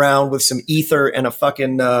running around with some ether and a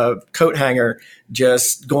fucking coat hanger,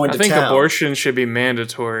 just going to town. I think abortion should be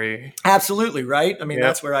mandatory. Absolutely, right? I mean,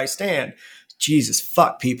 that's where I stand. Jesus,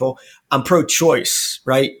 fuck people. I'm pro-choice,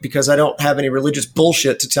 right? Because I don't have any religious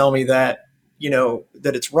bullshit to tell me that,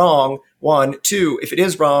 that it's wrong. One, two, if it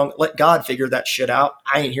is wrong, let God figure that shit out.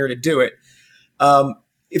 I ain't here to do it.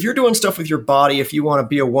 If you're doing stuff with your body, if you want to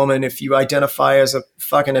be a woman, if you identify as a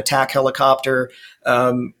fucking attack helicopter,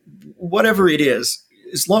 whatever it is,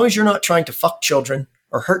 as long as you're not trying to fuck children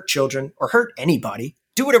or hurt anybody,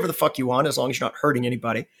 do whatever the fuck you want as long as you're not hurting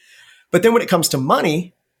anybody. But then when it comes to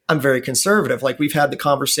money, I'm very conservative. Like we've had the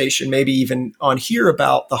conversation maybe even on here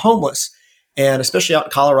about the homeless. And especially out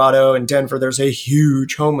in Colorado and Denver, there's a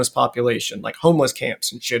huge homeless population, like homeless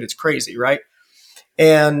camps and shit. It's crazy, right?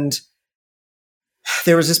 And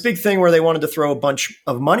there was this big thing where they wanted to throw a bunch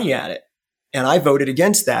of money at it. And I voted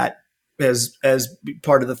against that as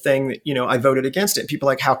part of the thing that, I voted against it. People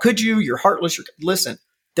are like, how could you? You're heartless. Listen,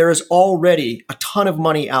 there is already a ton of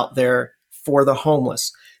money out there for the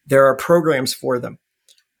homeless. There are programs for them.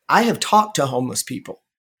 I have talked to homeless people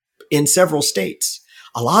in several states.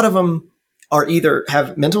 A lot of them are either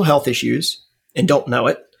have mental health issues and don't know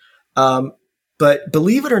it. But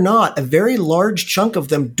believe it or not, a very large chunk of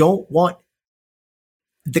them don't want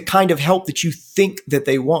the kind of help that you think that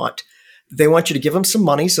they want. They want you to give them some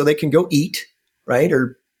money so they can go eat, right?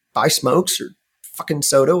 Or buy smokes or fucking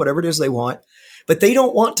soda, whatever it is they want. But they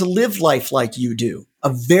don't want to live life like you do.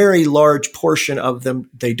 A very large portion of them,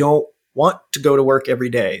 they don't want to go to work every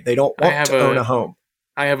day. They don't want to own a home.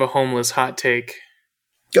 I have a homeless hot take.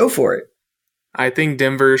 Go for it. I think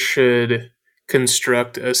Denver should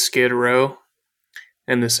construct a Skid Row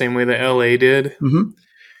in the same way that LA did. Mm-hmm.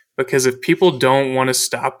 Because if people don't want to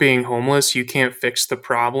stop being homeless, you can't fix the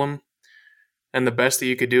problem. And the best that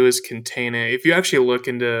you could do is contain it. If you actually look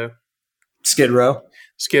into Skid Row,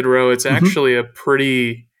 it's actually a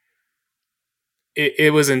pretty...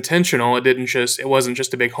 It was intentional. It wasn't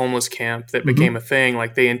just a big homeless camp that became a thing.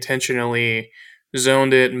 Like, they intentionally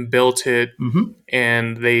zoned it and built it,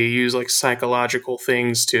 and they use like psychological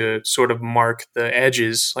things to sort of mark the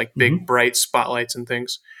edges, like big bright spotlights and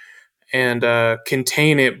things, and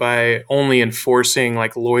contain it by only enforcing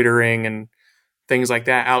like loitering and things like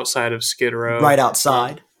that outside of Skid Row. Right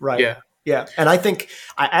outside. Right. Yeah. Yeah. And I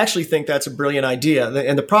actually think that's a brilliant idea.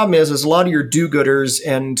 And the problem is a lot of your do-gooders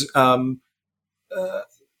and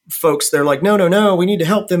folks, they're like, no, we need to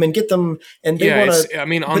help them and get them. And they want to. I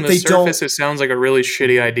mean, on the surface, it sounds like a really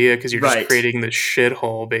shitty idea because you're just creating this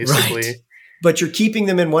shithole, basically. Right. But you're keeping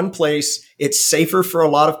them in one place. It's safer for a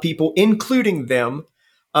lot of people, including them.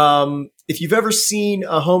 If you've ever seen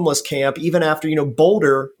a homeless camp, even after,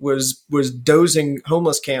 Boulder was dozing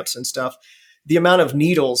homeless camps and stuff, the amount of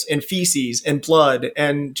needles and feces and blood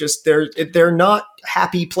and just they're not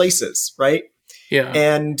happy places, right? Yeah.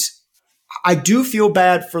 And I do feel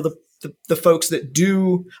bad for the folks that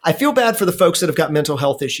do. I feel bad for the folks that have got mental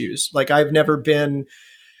health issues. Like I've never been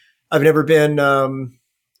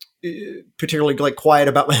particularly like quiet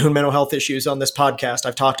about my own mental health issues on this podcast.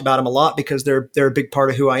 I've talked about them a lot because they're a big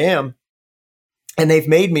part of who I am. And they've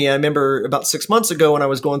made me, I remember about 6 months ago when I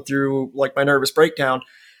was going through like my nervous breakdown,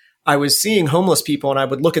 I was seeing homeless people and I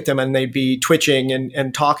would look at them and they'd be twitching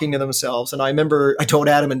and talking to themselves. And I remember I told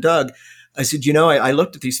Adam and Doug, I said, I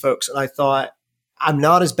looked at these folks and I thought, I'm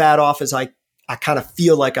not as bad off as I kind of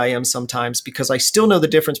feel like I am sometimes, because I still know the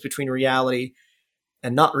difference between reality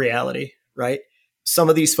and not reality, right? Some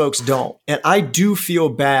of these folks don't. And I do feel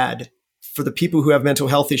bad for the people who have mental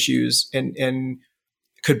health issues and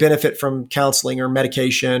could benefit from counseling or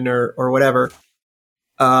medication or whatever,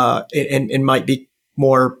 and might be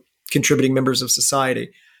more contributing members of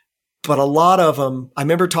society. But a lot of them, I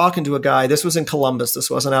remember talking to a guy, this was in Columbus, this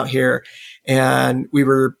wasn't out here. And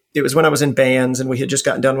it was when I was in bands and we had just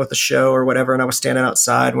gotten done with the show or whatever. And I was standing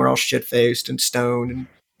outside and we're all shit faced and stoned. And,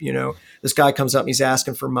 this guy comes up and he's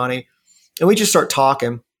asking for money and we just start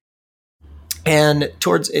talking. And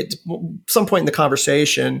towards some point in the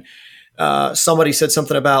conversation, somebody said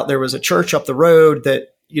something about there was a church up the road that,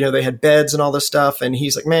 they had beds and all this stuff. And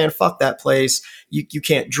he's like, man, fuck that place. You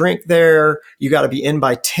can't drink there. You got to be in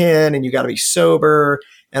by 10 and you got to be sober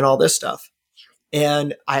and all this stuff.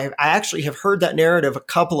 And I actually have heard that narrative a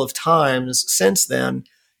couple of times since then.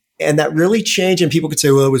 And that really changed. And people could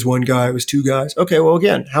say, well, it was one guy, it was two guys. Okay, well,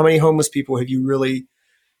 again, how many homeless people have you really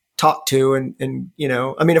talked to? And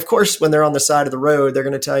I mean, of course, when they're on the side of the road, they're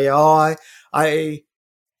going to tell you, oh, I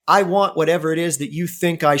want whatever it is that you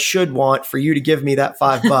think I should want for you to give me that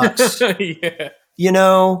 $5.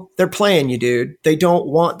 Yeah. They're playing you, dude. They don't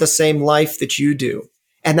want the same life that you do.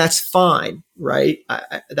 And that's fine, right?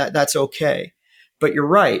 That's okay. But you're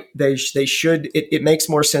right. They should, it makes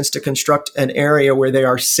more sense to construct an area where they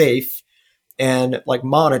are safe and like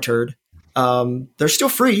monitored. They're still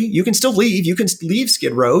free. You can still leave. You can leave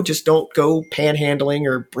Skid Row. Just don't go panhandling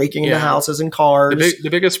or breaking into houses and cars. The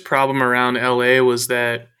biggest problem around LA was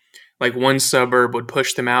that like one suburb would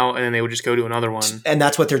push them out and then they would just go to another one. And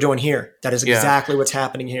that's what they're doing here. That is exactly what's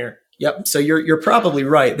happening here. Yep. So you're probably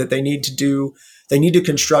right that they need to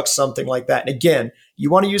construct something like that. And again, you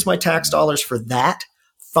want to use my tax dollars for that?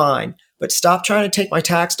 Fine. But stop trying to take my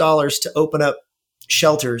tax dollars to open up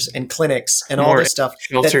shelters and clinics and all this stuff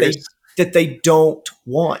that they don't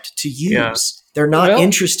want to use. Yeah. They're not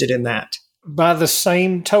interested in that. By the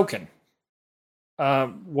same token,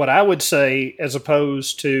 what I would say, as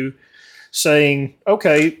opposed to saying,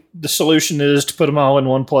 okay, the solution is to put them all in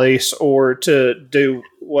one place or to do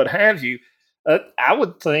what have you, I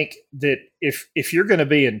would think that if you're going to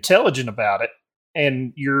be intelligent about it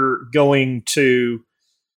and you're going to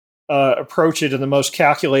approach it in the most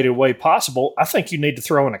calculated way possible, I think you need to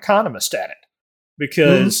throw an economist at it,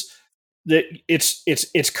 because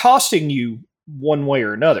it's costing you one way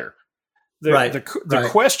or another. The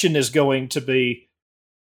question is going to be,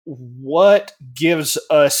 what gives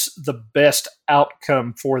us the best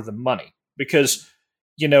outcome for the money? Because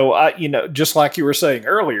just like you were saying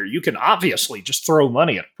earlier, you can obviously just throw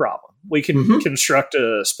money at a problem. We can construct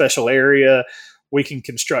a special area, we can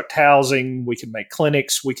construct housing, we can make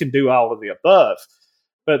clinics, we can do all of the above.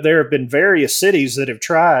 But there have been various cities that have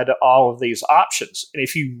tried all of these options. And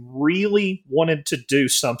if you really wanted to do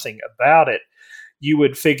something about it, you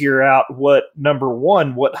would figure out what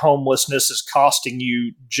homelessness is costing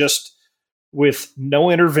you just with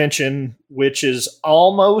no intervention, which is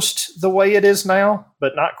almost the way it is now,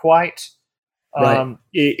 but not quite. Right.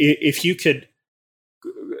 If you could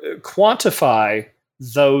quantify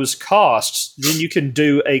those costs, then you can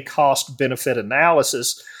do a cost-benefit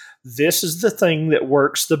analysis. This is the thing that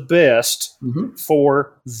works the best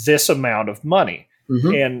for this amount of money.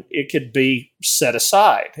 And it could be set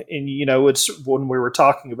aside. And, it's when we were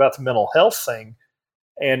talking about the mental health thing,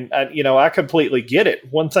 and, I completely get it.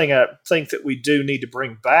 One thing I think that we do need to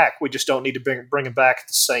bring back, we just don't need to bring it back at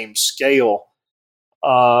the same scale,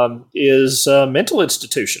 is mental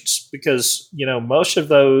institutions. Because, most of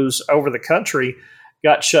those over the country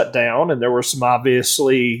got shut down, and there were some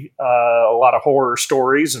obviously a lot of horror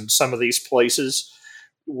stories in some of these places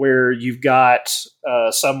where you've got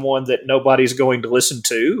someone that nobody's going to listen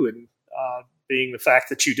to, and being the fact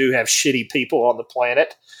that you do have shitty people on the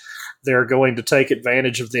planet, they're going to take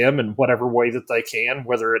advantage of them in whatever way that they can,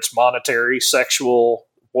 whether it's monetary, sexual,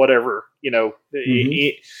 whatever,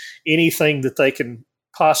 anything that they can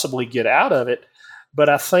possibly get out of it. But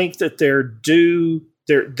I think that there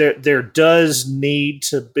does need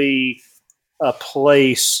to be a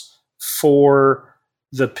place for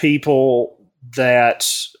the people that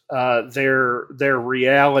their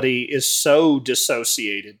reality is so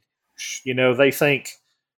dissociated. They think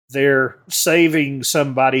they're saving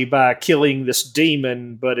somebody by killing this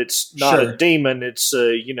demon, but it's not a demon. It's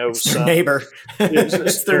it's their neighbor.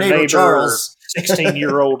 It's their neighbor, Charles,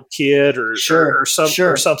 16-year-old kid, or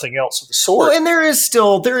something else of the sort. Well, and there is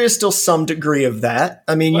still some degree of that.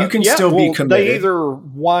 I mean, you can still be committed. They either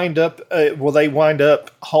wind up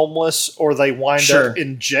homeless, or they wind up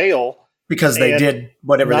in jail because they did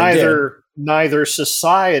whatever they did. Neither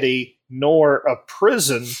society nor a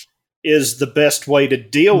prison is the best way to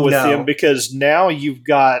deal with them, because now you've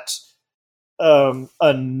got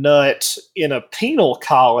a nut in a penal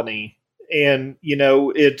colony, and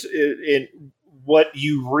it what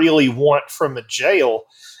you really want from a jail,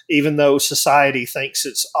 even though society thinks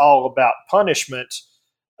it's all about punishment,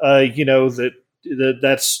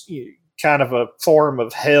 that's kind of a form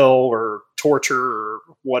of hell or torture or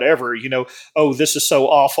whatever. This is so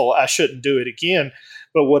awful, I shouldn't do it again.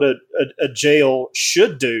 But what a jail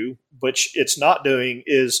should do, which it's not doing,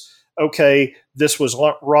 is, okay, this was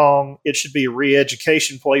wrong. It should be a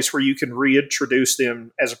re-education place where you can reintroduce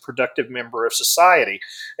them as a productive member of society.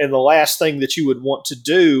 And the last thing that you would want to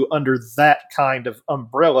do under that kind of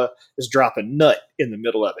umbrella is drop a nut in the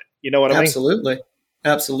middle of it. You know what I mean?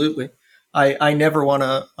 Absolutely.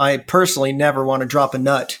 I personally never want to drop a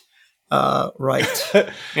nut. Right.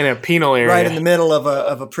 In a penal area. Right in the middle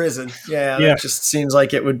of a prison. Yeah. That just seems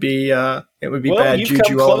like it would be bad juju all around. You've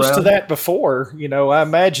come close to that before. I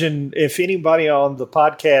imagine if anybody on the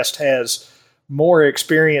podcast has more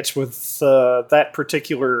experience with that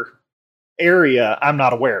particular area, I'm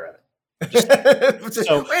not aware of it. So,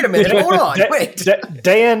 wait a minute, hold on. Wait.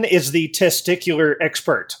 Dan is the testicular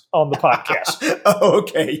expert on the podcast. Oh,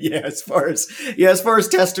 okay. Yeah, as far as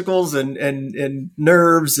testicles and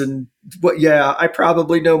nerves and I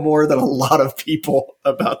probably know more than a lot of people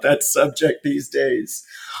about that subject these days.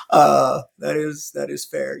 That is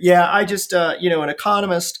fair. Yeah, I just an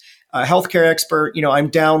economist, a healthcare expert. I'm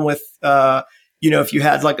down with if you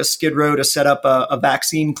had like a Skid Row to set up a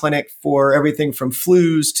vaccine clinic for everything from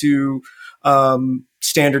flus to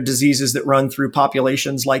standard diseases that run through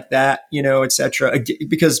populations like that, et cetera.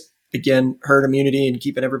 Because again, herd immunity and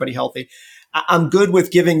keeping everybody healthy. I'm good with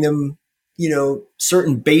giving them,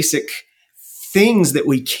 certain basic things that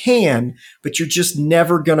we can, but you're just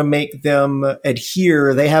never going to make them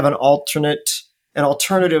adhere. They have an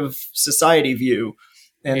alternative society view,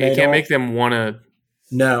 and you can't make them want to.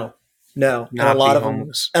 No. And a lot of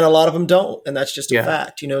them don't. And that's just a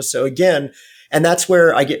fact, so again, and that's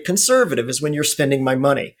where I get conservative, is when you're spending my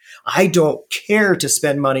money. I don't care to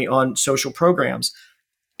spend money on social programs.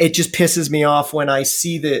 it just pisses me off when I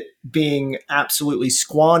see that being absolutely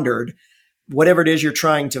squandered. Whatever it is you're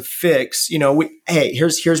trying to fix, hey,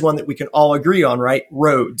 here's one that we can all agree on, right?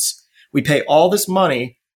 Roads. We pay all this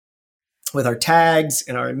money with our tags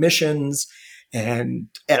and our emissions and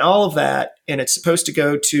all of that, and it's supposed to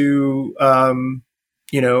go to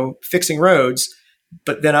fixing roads.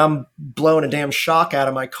 But then I'm blowing a damn shock out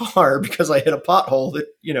of my car because I hit a pothole that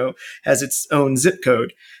has its own zip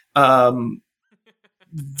code.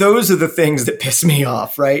 Those are the things that piss me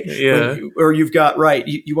off, right? Yeah. Or you've got, right,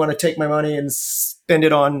 you want to take my money and spend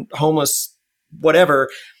it on homeless whatever,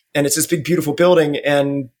 and it's this big, beautiful building,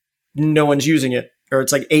 and no one's using it. Or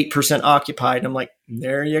it's like 8% occupied. And I'm like,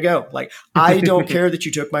 there you go. Like, I don't care that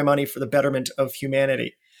you took my money for the betterment of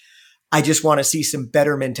humanity. I just want to see some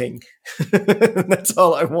bettermenting. That's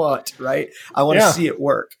all I want, right? I want to see it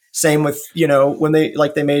work. Same with, when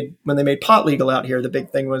they made pot legal out here, the big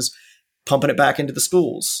thing was pumping it back into the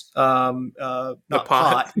schools. Not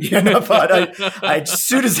pot. Yeah, not pot. I as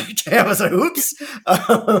soon as I came, I was like, oops.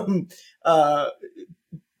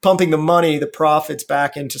 Pumping the money, the profits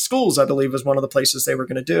back into schools, I believe, was one of the places they were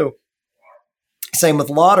going to do. Same with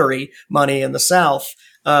lottery money in the South.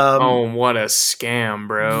 What a scam,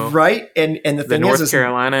 bro! Right, and the North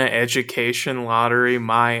Carolina education lottery,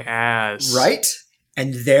 my ass. Right,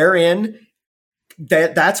 and therein,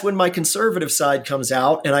 that's when my conservative side comes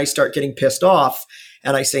out, and I start getting pissed off,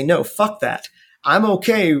 and I say, no, fuck that. I'm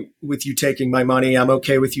okay with you taking my money. I'm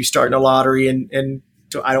okay with you starting a lottery, and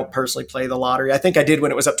I don't personally play the lottery. I think I did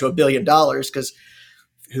when it was up to $1 billion, because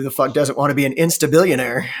who the fuck doesn't want to be an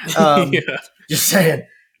insta-billionaire? Just saying.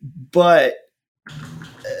 But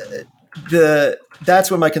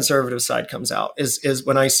that's when my conservative side comes out, is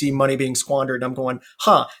when I see money being squandered. I'm going,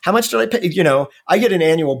 how much did I pay? I get an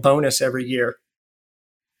annual bonus every year,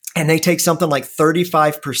 and they take something like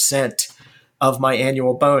 35% of my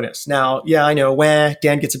annual bonus. Now, yeah, I know,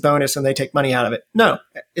 Dan gets a bonus and they take money out of it. No,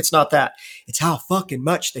 it's not that. It's how fucking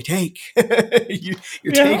much they take.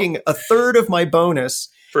 You're taking a third of my bonus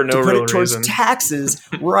for no to put real it towards reason. Taxes,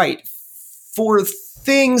 right, for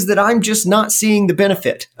things that I'm just not seeing the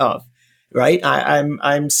benefit of, right?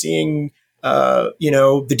 I'm seeing, the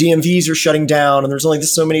DMVs are shutting down, and there's only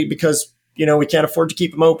so many because, we can't afford to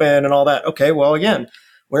keep them open and all that. Okay, well, again,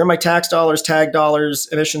 where are my tax dollars, tag dollars,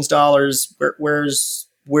 emissions dollars? Where's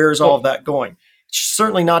all of that going?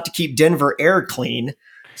 Certainly not to keep Denver air clean.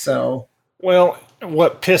 So, well,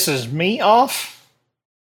 what pisses me off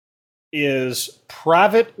is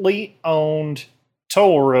privately owned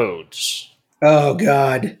toll roads. Oh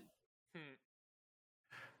God,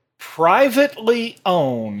 privately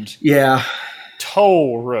owned,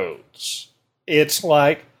 toll roads. It's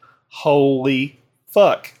like, holy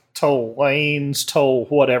fuck. Toll lanes, toll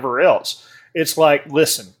whatever else. It's like,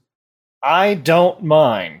 listen, I don't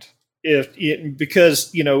mind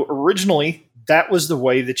because originally that was the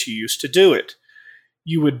way that you used to do it.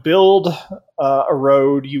 You would build a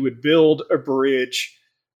road, you would build a bridge,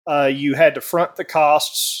 you had to front the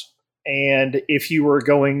costs, and if you were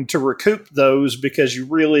going to recoup those because you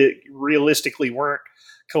really realistically weren't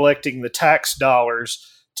collecting the tax dollars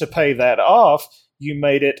to pay that off, you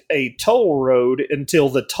made it a toll road until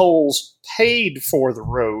the tolls paid for the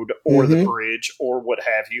road or the bridge or what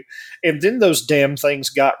have you. And then those damn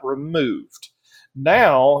things got removed.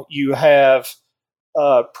 Now you have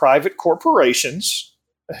private corporations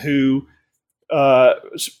who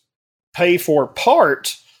pay for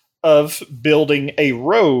part of building a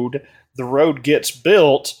road. The road gets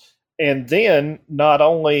built, and then not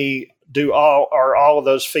only are all of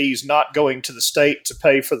those fees not going to the state to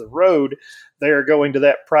pay for the road, they are going to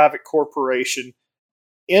that private corporation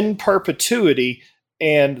in perpetuity,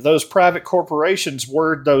 and those private corporations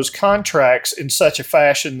word those contracts in such a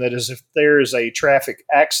fashion that as if there is a traffic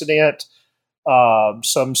accident,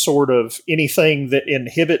 some sort of anything that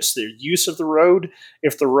inhibits the use of the road,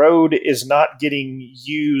 if the road is not getting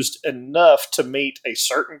used enough to meet a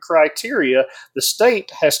certain criteria, the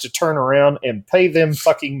state has to turn around and pay them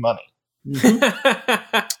fucking money.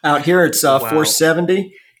 Out here it's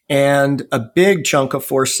 470. And a big chunk of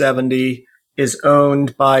 470 is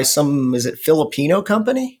owned by is it Filipino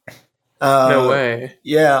company? No way.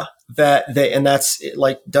 Yeah, and that's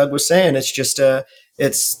like Doug was saying. It's just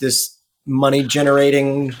it's this money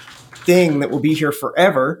generating thing that will be here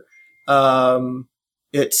forever.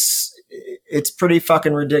 It's pretty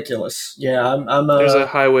fucking ridiculous. Yeah, there's a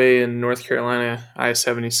highway in North Carolina,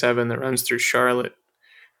 I-77, that runs through Charlotte,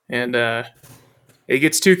 and it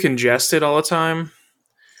gets too congested all the time.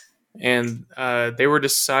 And they were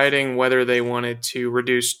deciding whether they wanted to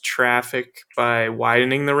reduce traffic by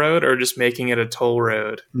widening the road or just making it a toll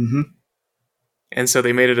road. Mm-hmm. And so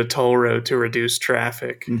they made it a toll road to reduce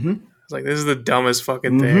traffic. Mm-hmm. It's like, this is the dumbest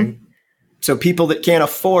fucking thing. So people that can't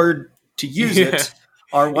afford to use it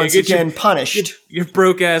are once again punished. Your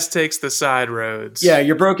broke ass takes the side roads. Yeah,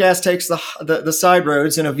 your broke ass takes the side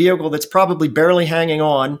roads in a vehicle that's probably barely hanging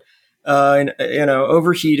on,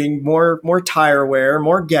 overheating, more tire wear,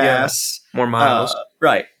 more gas, more miles.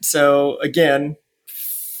 Right. So again,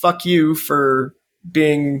 fuck you for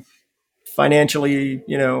being financially,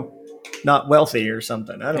 not wealthy or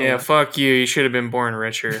something. I don't know. Yeah, fuck you. You should have been born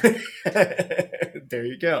richer. There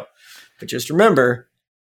you go. But just remember,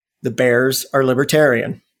 the bears are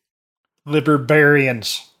libertarian.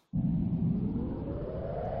 Liber-Bearians.